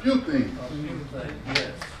down a few things.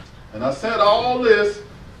 And I said all this,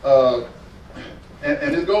 and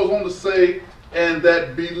it goes on to say, and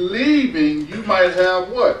that believing you might have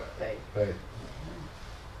what? Faith.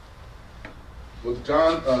 With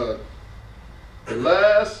John, the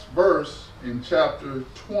last verse in chapter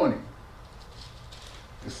 20,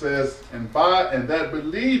 it says, and that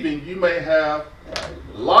believing you may have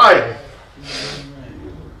life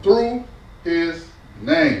through his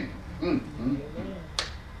name. Mm-hmm.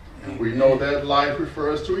 And we know that life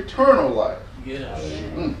refers to eternal life. Yes.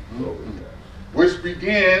 Mm-hmm. Which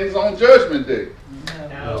begins on Judgment Day.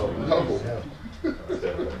 No.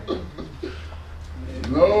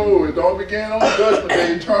 No, it don't begin on Judgment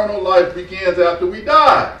Day. Eternal life begins after we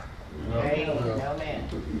die. Amen.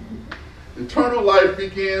 Eternal life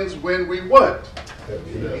begins when we what?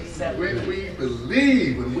 When we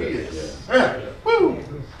believe, when we accept. Woo.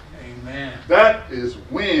 Amen. That is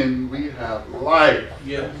when we have life.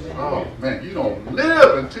 Yes. Oh man, you don't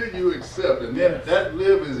live until you accept, and then that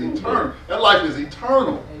live is eternal. That life is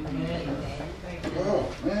eternal.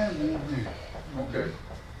 Oh man. Okay.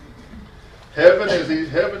 Heaven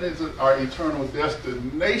is our eternal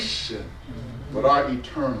destination, but our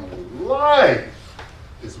eternal life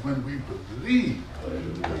is when we believe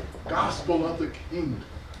the gospel of the kingdom.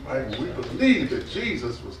 Right? When we believe that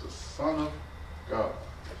Jesus was the Son of God.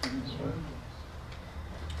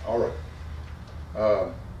 All right.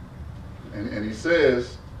 And he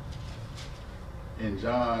says in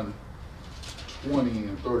John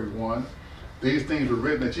 20:31, these things were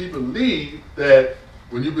written that ye believe that,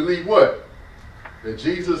 when you believe what? That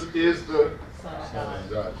Jesus is the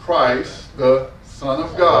Christ, the Son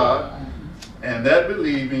of God, and that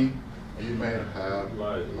believing you may have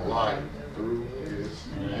life through his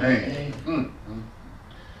name. Mm-hmm.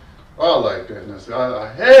 I like that. Now, see, I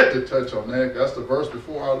had to touch on that. That's the verse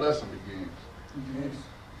before our lesson begins.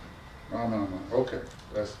 No. Okay.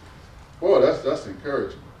 That's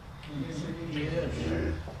encouraging.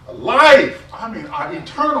 Life. I mean, our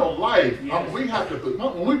eternal life. Yes. We have to.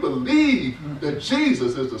 When we believe that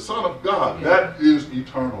Jesus is the Son of God, that is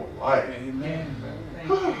eternal life. Amen.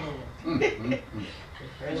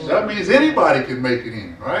 That means anybody can make it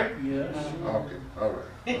in, right? Yes. Okay. All right.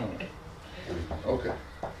 Okay.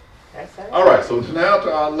 All right. So now to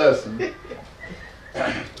our lesson.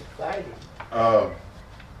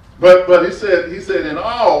 But he said in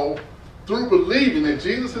all, through believing that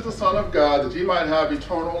Jesus is the Son of God, that ye might have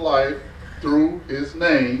eternal life through his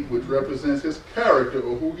name, which represents his character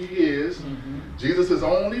or who he is. Mm-hmm. Jesus'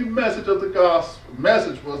 only message was the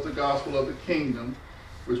gospel of the kingdom,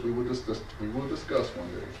 which we will discuss one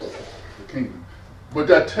day, the kingdom. But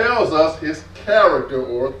that tells us his character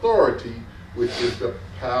or authority, which is the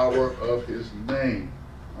power of his name.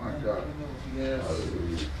 My God. Yes.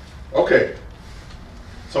 Okay.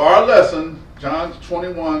 So our lesson, John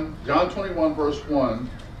 21 verse 1,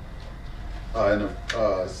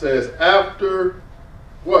 says, after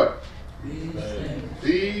what?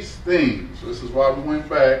 These things. So this is why we went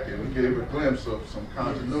back and we gave a glimpse of some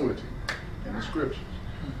continuity in the scriptures.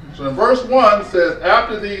 So in verse 1 says,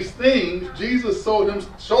 after these things, Jesus showed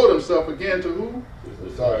himself again to who? His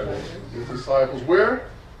disciples. His disciples. Where?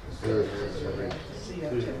 Sea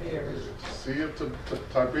of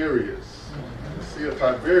Tiberias. The Sea of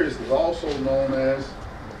Tiberias is also known as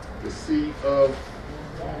the Sea of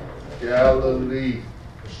Galilee.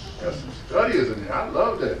 There's some studies in there. I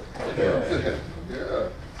love that. Yeah.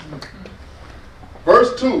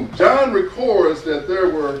 Verse 2, John records that there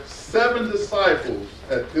were 7 disciples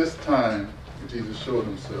at this time when Jesus showed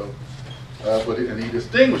himself. And he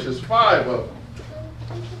distinguishes 5 of them.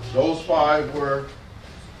 Those 5 were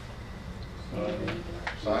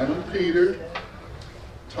Simon Peter,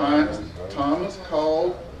 Thomas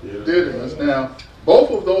called Didymus. Now,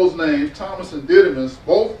 both of those names, Thomas and Didymus,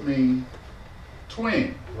 both mean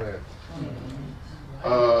twin.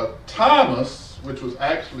 Thomas, which was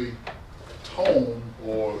actually Tom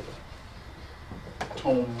or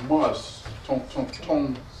Thomas,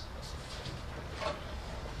 Tomon,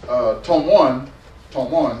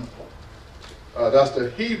 that's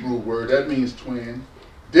the Hebrew word, that means twin.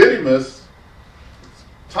 Didymus,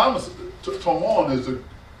 Thomas is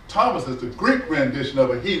the Greek rendition of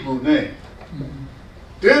a Hebrew name.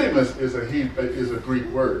 Didymus is a Greek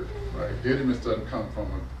word, right? Didymus doesn't come from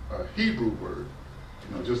a Hebrew word.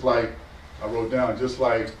 You know, just like I wrote down, just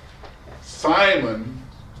like Simon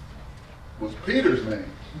was Peter's name.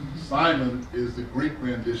 Simon is the Greek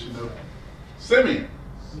rendition of Simeon.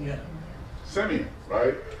 Yeah. Simeon,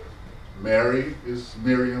 right? Mary is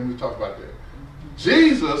Miriam. We talked about that.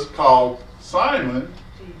 Jesus called Simon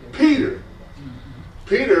Peter.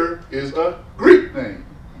 Peter is a Greek name.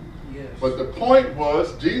 Yes. But the point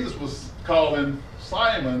was, Jesus was calling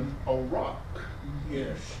Simon a rock.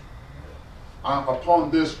 Yes.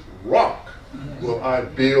 Upon this rock will I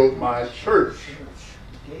build my church,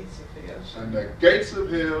 Gates of hell shall and the gates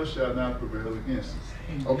of hell shall not prevail against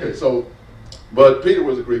it. Okay, so, but Peter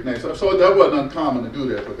was a Greek name, so that wasn't uncommon to do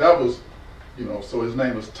that, but that was, you know, so his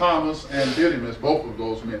name was Thomas and Didymus, both of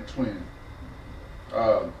those meant twin.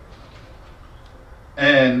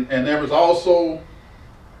 And there was also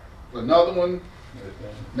another one,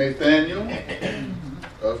 Nathaniel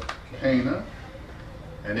of Cana,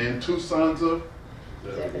 and then two sons of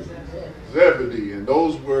Zebedee, and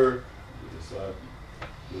those were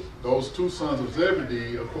those two sons of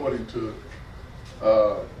Zebedee, according to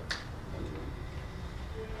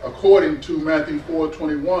Matthew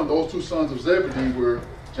 4:21. Those two sons of Zebedee were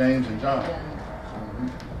James and John.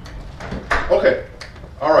 Okay,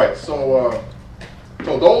 all right. So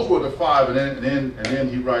those were the five, and then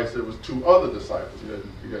he writes there was two other disciples.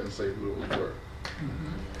 He doesn't say who those were.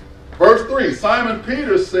 Verse 3, Simon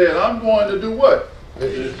Peter said, I'm going to do what?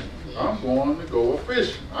 I'm going to go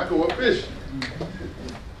a-fishing. I go a-fishing.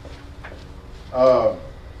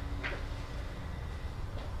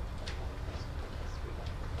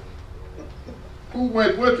 Who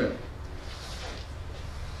went with him?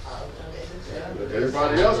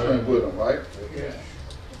 Everybody else went with him, right? Yeah.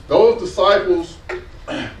 Those disciples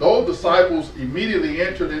immediately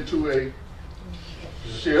entered into a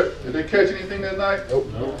ship. Did they catch anything that night? Nope.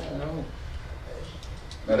 No.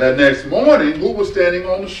 Now that next morning, who was standing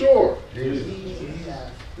on the shore? Jesus.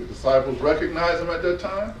 The disciples recognize him at that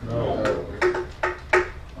time? No.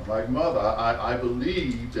 I'm like, Mother, I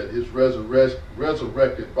believe that his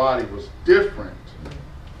resurrected body was different.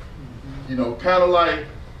 You know, kind of like,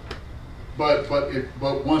 but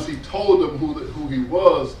once he told them who he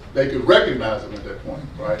was, they could recognize him at that point,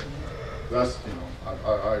 right? That's, you know,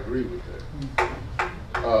 I agree with that.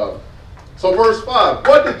 So verse 5,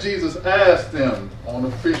 what did Jesus ask them on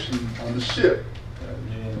the ship?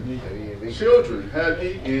 Children, have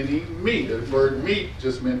ye any meat? The word meat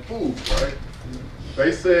just meant food, right?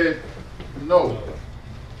 They said no.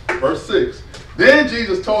 Verse 6, then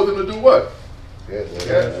Jesus told them to do what? Yes.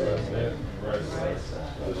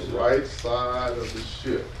 The right side of the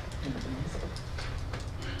ship.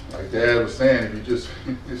 Like Dad was saying,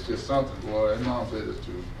 it's just something, boy, and Mom said this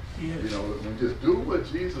too. Yes. You know, we just do what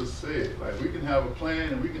Jesus said. Like, we can have a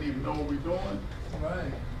plan and we can even know what we're doing.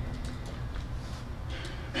 Right.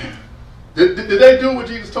 Did they do what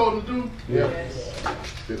Jesus told them to do? Yes.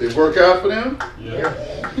 Did they work out for them? Yeah.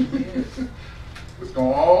 It's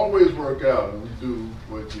going to always work out when we do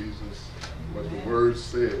what the Word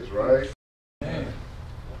says, right? Yeah.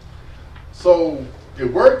 So it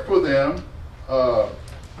worked for them,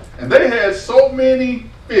 and they had so many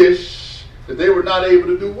fish that they were not able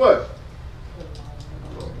to do what?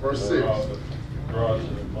 Verse 6.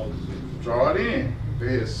 Draw it in.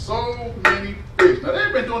 They had so many fish. Now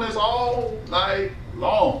they've been doing this all night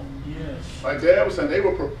long. Yes. Like Dad was saying, they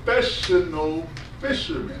were professional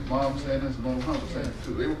fishermen. Mom was saying this, and Mom was saying it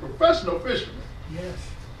too. They were professional fishermen. Yes.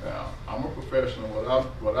 Now, I'm a professional.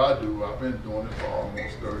 What I do, I've been doing it for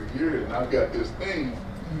almost 30 years, and I've got this thing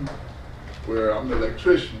where I'm an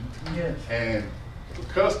electrician, Yes. and the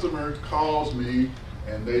customer calls me,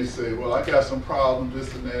 and they say, well, I got some problems,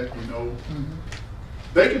 this and that, you know.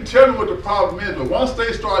 They can tell me what the problem is, but once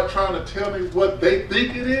they start trying to tell me what they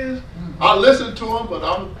think it is, I listen to them, but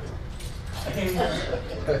I'm... I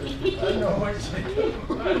know what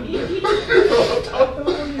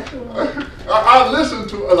I listen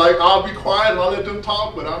to, like, I'll be quiet and I'll let them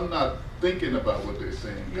talk, but I'm not thinking about what they're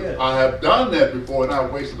saying. Yeah. I have done that before, and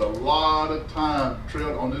I've wasted a lot of time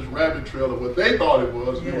on this rabbit trail of what they thought it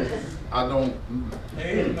was. Yes. I don't.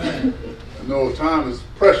 Amen. No, time is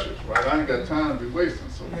precious, right? I ain't got time to be wasting.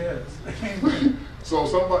 So, Yes. so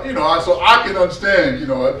somebody, you know, so I can understand. You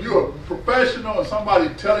know, if you're a professional and somebody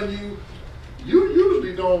telling you, you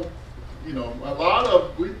usually don't. You know,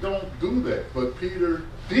 we don't do that, but Peter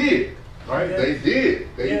did. Right? Yes. They did.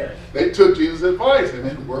 Yes. They took Jesus' advice, and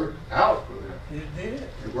it worked out for them. It did.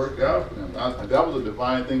 It worked out for them. And that was a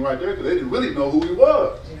divine thing right there, because they didn't really know who he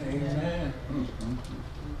was. Amen.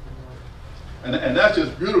 And that's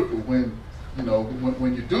just beautiful when you know,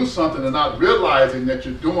 when you do something and not realizing that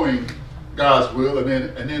you're doing God's will, and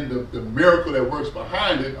then the miracle that works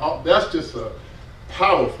behind it, that's just a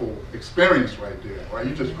powerful experience right there, right?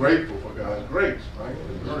 You're just grateful for God's grace, right?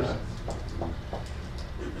 His mercy.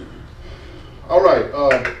 All right.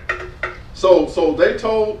 So they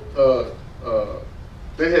told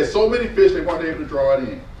they had so many fish they weren't able to draw it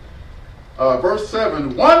in. Verse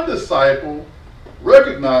 7, one disciple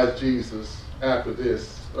recognized Jesus after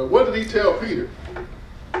this. What did he tell Peter?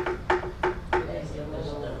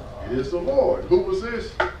 It is the Lord. Who was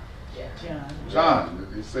this? John.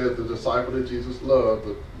 He said the disciple that Jesus loved,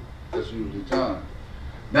 but that's usually John.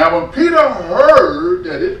 Now when Peter heard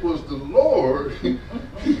that it was the Lord,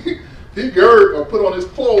 he girded or put on his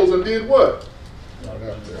clothes and did what?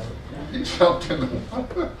 He jumped in the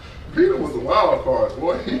water. Peter was a wild card,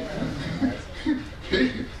 boy.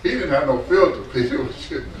 He didn't have no filter.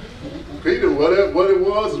 Peter, what it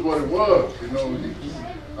was is what it was. You know,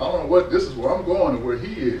 I don't know what, this is where I'm going to where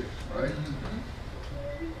he is, right?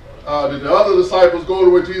 Did the other disciples go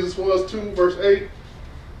to where Jesus was too? Verse 8?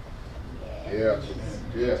 Yes.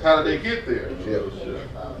 How did they get there? In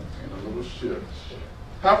a little ship.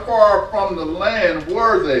 How far from the land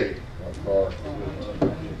were they?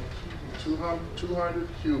 200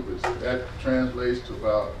 cubits. That translates to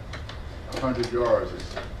about 100 yards.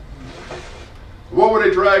 What were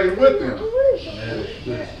they dragging with them?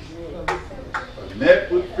 A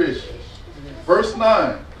net with fishes. Verse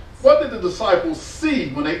 9. What did the disciples see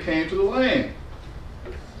when they came to the land?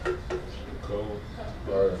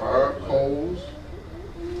 Fire, coals,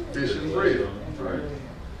 fish, and bread. Right.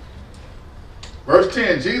 Verse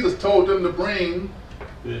 10. Jesus told them to bring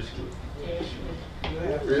fish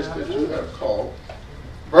that you have caught.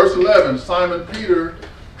 Verse 11. Simon Peter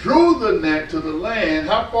drew the net to the land.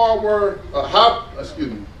 How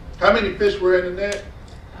many fish were in the net?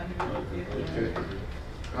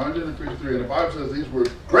 153. And the Bible says these were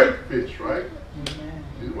great fish, right?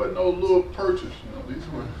 These weren't no little perches, you know. These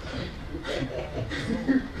were,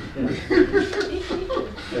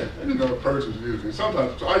 you know, perches usually.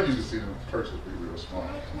 Sometimes I usually see them perches be real small.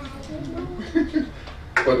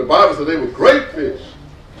 But the Bible said they were great fish.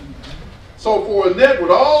 So for a net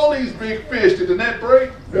with all these big fish, did the net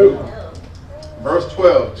break? No. Verse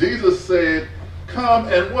 12, Jesus said, come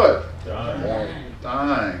and what?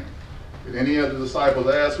 Dine. Did any of the disciples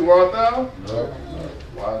ask, who art thou? No.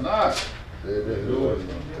 Why not? They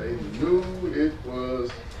knew it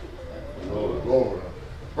was the Lord.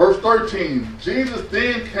 Verse 13, Jesus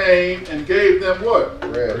then came and gave them what?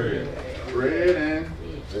 Bread and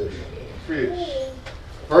fish.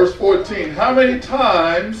 Verse 14, how many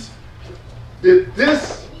times did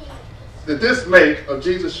this make of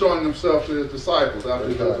Jesus showing himself to his disciples after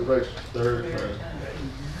his resurrection?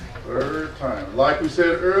 Third time. Like we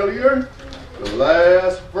said earlier, the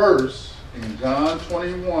last verse in John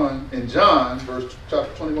 21,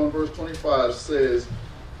 chapter 21, verse 25 says,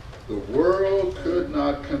 the world could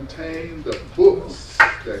not contain the books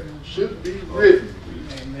that should be written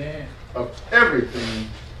of everything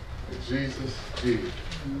that Jesus did.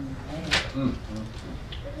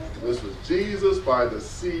 This was Jesus by the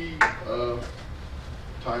Sea of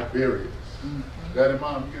Tiberias. Daddy,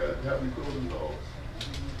 Mom, you got to have me closing thoughts.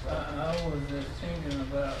 I was just thinking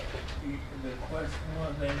about the question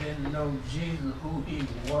was they didn't know Jesus who he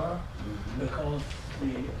was because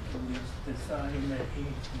we decided that he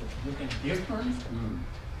was looking different.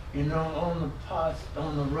 You know,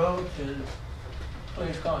 on the road to the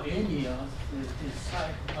place called India, the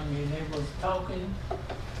disciples, they was talking,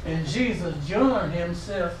 and Jesus joined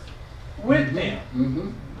himself with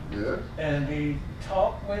them. Yeah. And he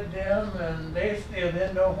talked with them, and they still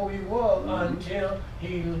didn't know who he was until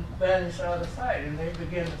he vanished out of sight. And they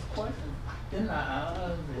began to question, didn't our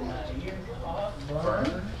eyes and our ears, heart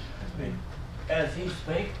burn as he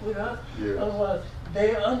spake with us? Yeah. Otherwise,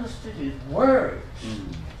 they understood his words,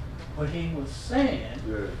 what he was saying.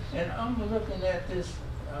 Yeah. And I'm looking at this,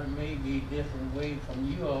 maybe a different way from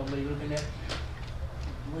you all, but looking at,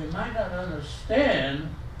 we might not understand,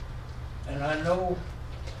 and I know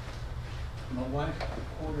my wife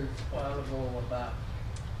quoted a while ago about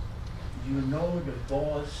you know the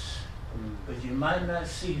voice, but you might not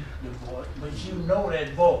see the voice, but you know that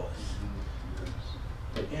voice.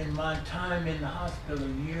 In my time in the hospital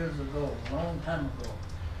years ago, a long time ago,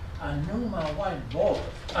 I knew my wife's voice.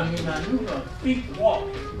 I knew her feet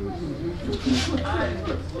walking.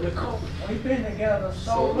 Because we've been together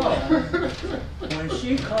so long, when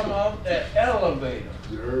she come off that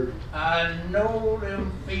elevator, I know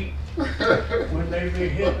them feet when they be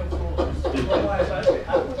hitting the floor. My wife, I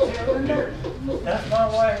would tell her no. That's my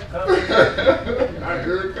wife coming. I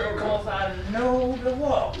heard it coming. Because I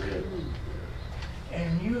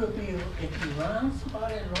And you'll be, if you around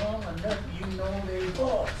somebody long enough, you know their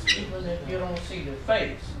voice, even if you don't see their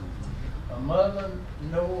face. A mother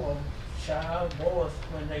know a child's voice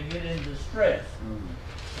when they get in distress.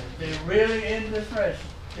 If they're really in distress,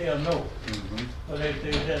 they'll know. But if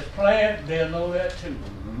they're just playing, they'll know that too.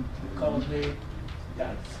 Because they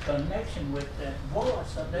got connection with that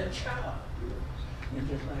voice of that child. And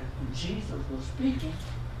just like when Jesus was speaking,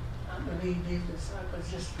 I believe these disciples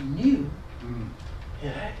just knew it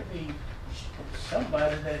had to be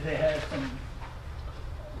somebody that they had some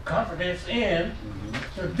confidence in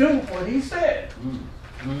to do what he said.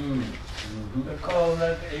 Because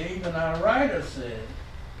like even our writer said,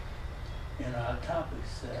 in our topic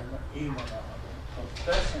said, even a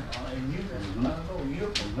professional, and you just I know you're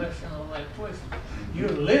a professional like Twisted. You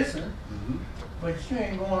listen, but you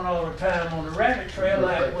ain't going all the time on the rabbit trail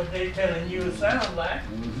like what they telling you it sounds like.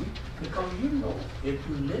 Because you know, if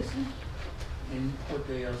you listen and what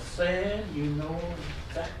they are saying, you know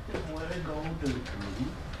exactly what they're going to do.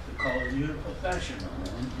 Because you're a professional.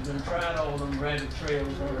 You've been trying all them rabbit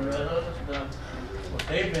trails or that other stuff, what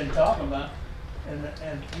they've been talking about.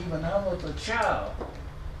 And even I was a child,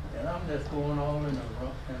 and I'm just going all in the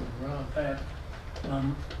wrong path.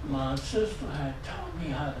 My sister had taught me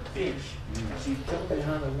how to fish. She told me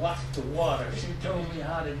how to watch the water. She told me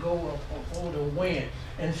how to go up before the wind.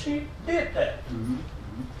 And she did that.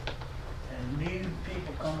 And these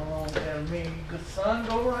people come along and tell me, good son,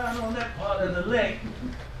 go around on that part of the lake.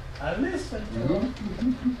 I listened to them.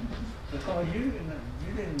 Because you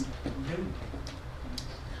didn't do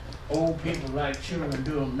old people like children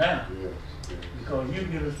do them now. Because you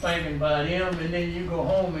get a spanking by them, and then you go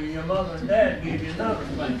home and your mother and dad give you another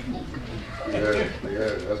spanking.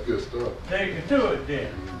 Yeah, that's good stuff. They can do it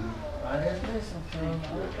then. I just listened to them.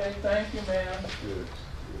 Okay, thank you, ma'am.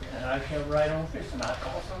 And I kept right on fishing. I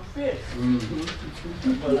caught some fish.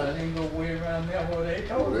 But I didn't go way around there where they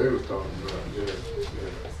told me. What they was talking about,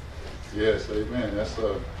 Yes, amen. That's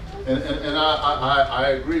and I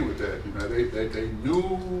agree with that. You know, they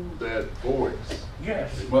knew that voice.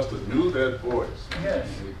 Yes. They must have knew that voice. Yes.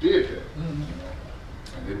 And they did that. You know,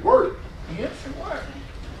 and it worked. Yes, it worked.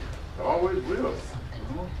 It always will.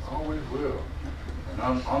 You know, always will. And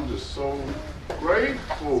I'm just so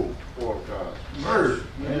grateful for God's mercy.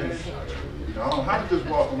 Yes. You know, I don't have to just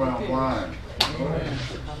walk around blind.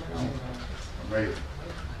 Amazing.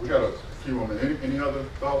 We got a few more minutes. Any other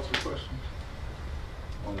thoughts or questions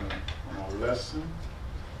on our lesson?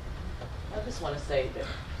 I just want to say that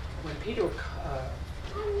when Peter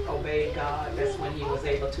obeyed God, that's when he was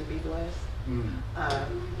able to be blessed.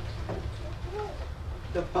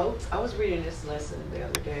 The boats, I was reading this lesson the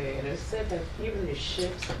other day, and it said that even the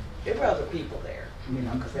ships, there were other people there, you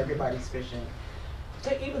know, because everybody's fishing.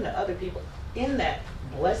 So even the other people in that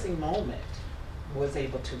blessing moment was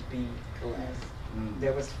able to be blessed.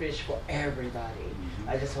 There was fish for everybody.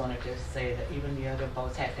 I just wanted to say that even the other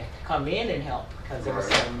boats had to come in and help because there was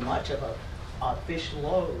so much of a fish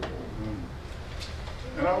load.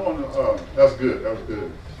 And I want to, that's good, that was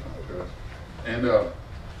good. Okay. And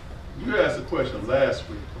you asked a question last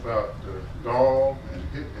week about the gall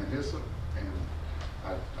and hyssop, and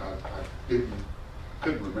I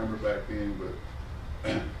couldn't remember back then,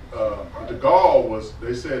 but the gall was,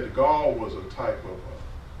 they said the gall was a type of,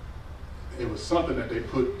 it was something that they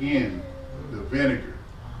put in the vinegar,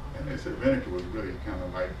 and they said vinegar was really kind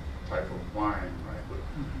of like type of wine, right?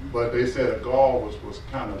 But they said a gall was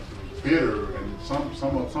kind of bitter, and some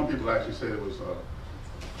people actually said it was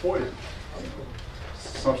poison.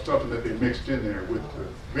 Some stuff that they mixed in there with the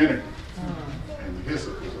vinegar, and the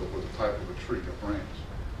hyssop was a type of a tree, a branch.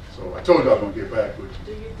 So I told you I was going to get back with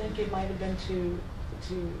you. Do you think it might have been to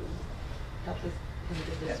help us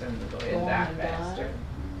get them to go in that faster?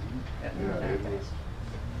 Yeah, it was.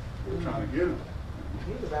 We were trying to get him.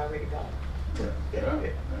 He was already gone. Yeah.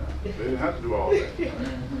 They didn't have to do all that.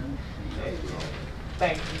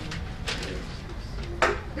 Thank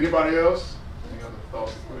you. Anybody else? Any other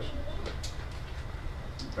thoughts or questions?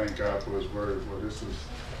 Thank God for His word. Well, this is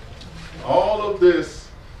all of this.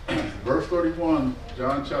 Verse 31,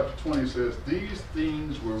 John chapter 20 says, "These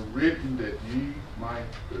things were written that ye might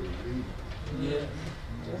believe." Yeah.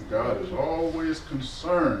 God is always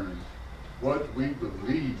concerned what we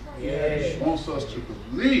believe. Yes. He wants us to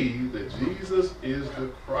believe that Jesus is the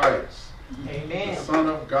Christ, Amen. the Son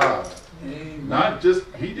of God. Amen. Not just,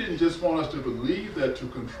 He didn't just want us to believe that to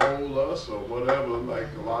control us or whatever, like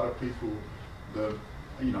a lot of people, the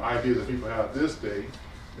ideas that people have this day.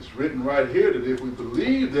 It's written right here that if we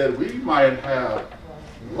believe that we might have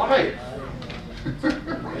life.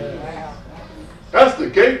 That's the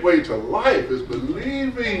gateway to life, is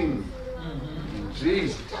believing in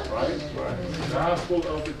Jesus, right? The gospel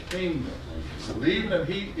of the kingdom. Believing that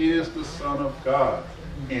he is the Son of God.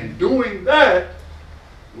 In doing that,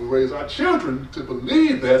 we raise our children to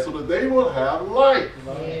believe that so that they will have life.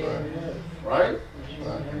 Right?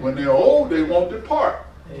 When they're old, they won't depart.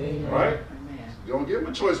 Right? You don't give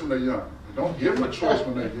them a choice when they're young. You don't give them a choice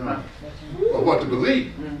when they're young of what to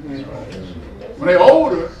believe. When they're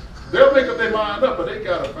older, they'll make up their mind up, but they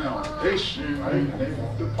got a foundation, right? And they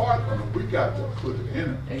won't depart from it. We got to put it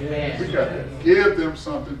in them. We got to give them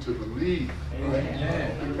something to believe.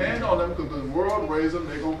 Right? Depend on them, because the world raised them,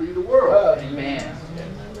 they're going to be the world. Amen.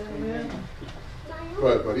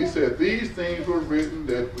 But he said, these things were written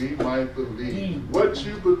that we might believe. What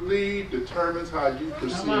you believe determines how you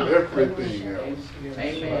perceive everything else.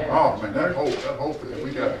 Amen. Oh man, that hope that we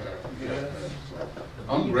got to have.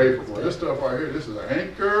 I'm grateful for this stuff right here. This is an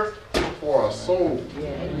anchor for our soul.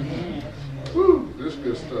 Woo, this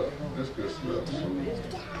good stuff. This good stuff.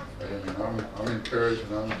 And I'm encouraged,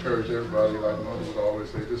 and I'm encouraged everybody, like Mother would always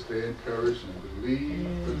say, just stay encouraged and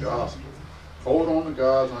believe the gospel. Hold on to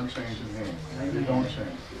God's unchanging hand. It don't change.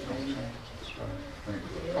 It don't change. That's right. Thank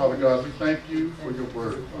you. Father God, we thank you for your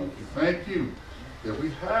word. Father. We thank you that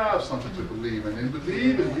we have something to believe in. And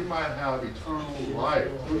believing we might have eternal life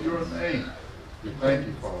through your name. We thank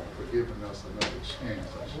you, Father, for giving us another chance,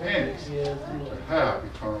 a chance to have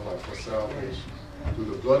eternal life for salvation through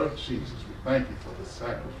the blood of Jesus. We thank you for the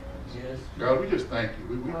sacrifice. God, we just thank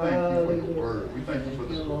you. We thank you for your word. We thank you for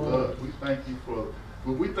this blood. We thank you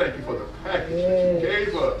for the package that you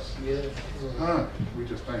gave us. We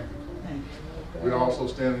just thank you. We also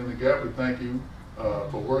stand in the gap. We thank you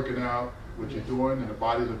for working out what you're doing in the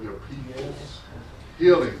bodies of your people.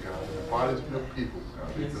 Healing, God, in the bodies of your people,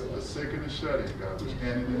 God. The sick and the shut-in, God. We're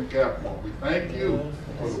standing in the gap, Lord. We thank you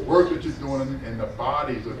for the work that you're doing in the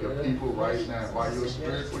bodies of your people right now, by your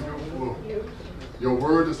spirit, for your glory. Your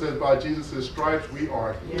word that says by Jesus' stripes we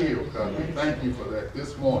are healed, God. We thank you for that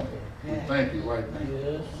this morning. We thank you right now.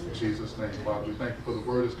 In Jesus' name, Father. We thank you for the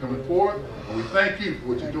word that's coming forward. And we thank you for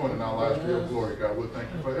what you're doing in our lives for your glory, God. We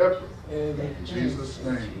thank you for effort. In Jesus'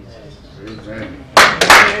 name. Amen.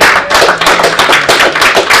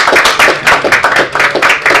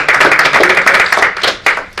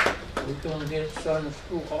 We're going to get Sunday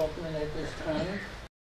school offering at this time.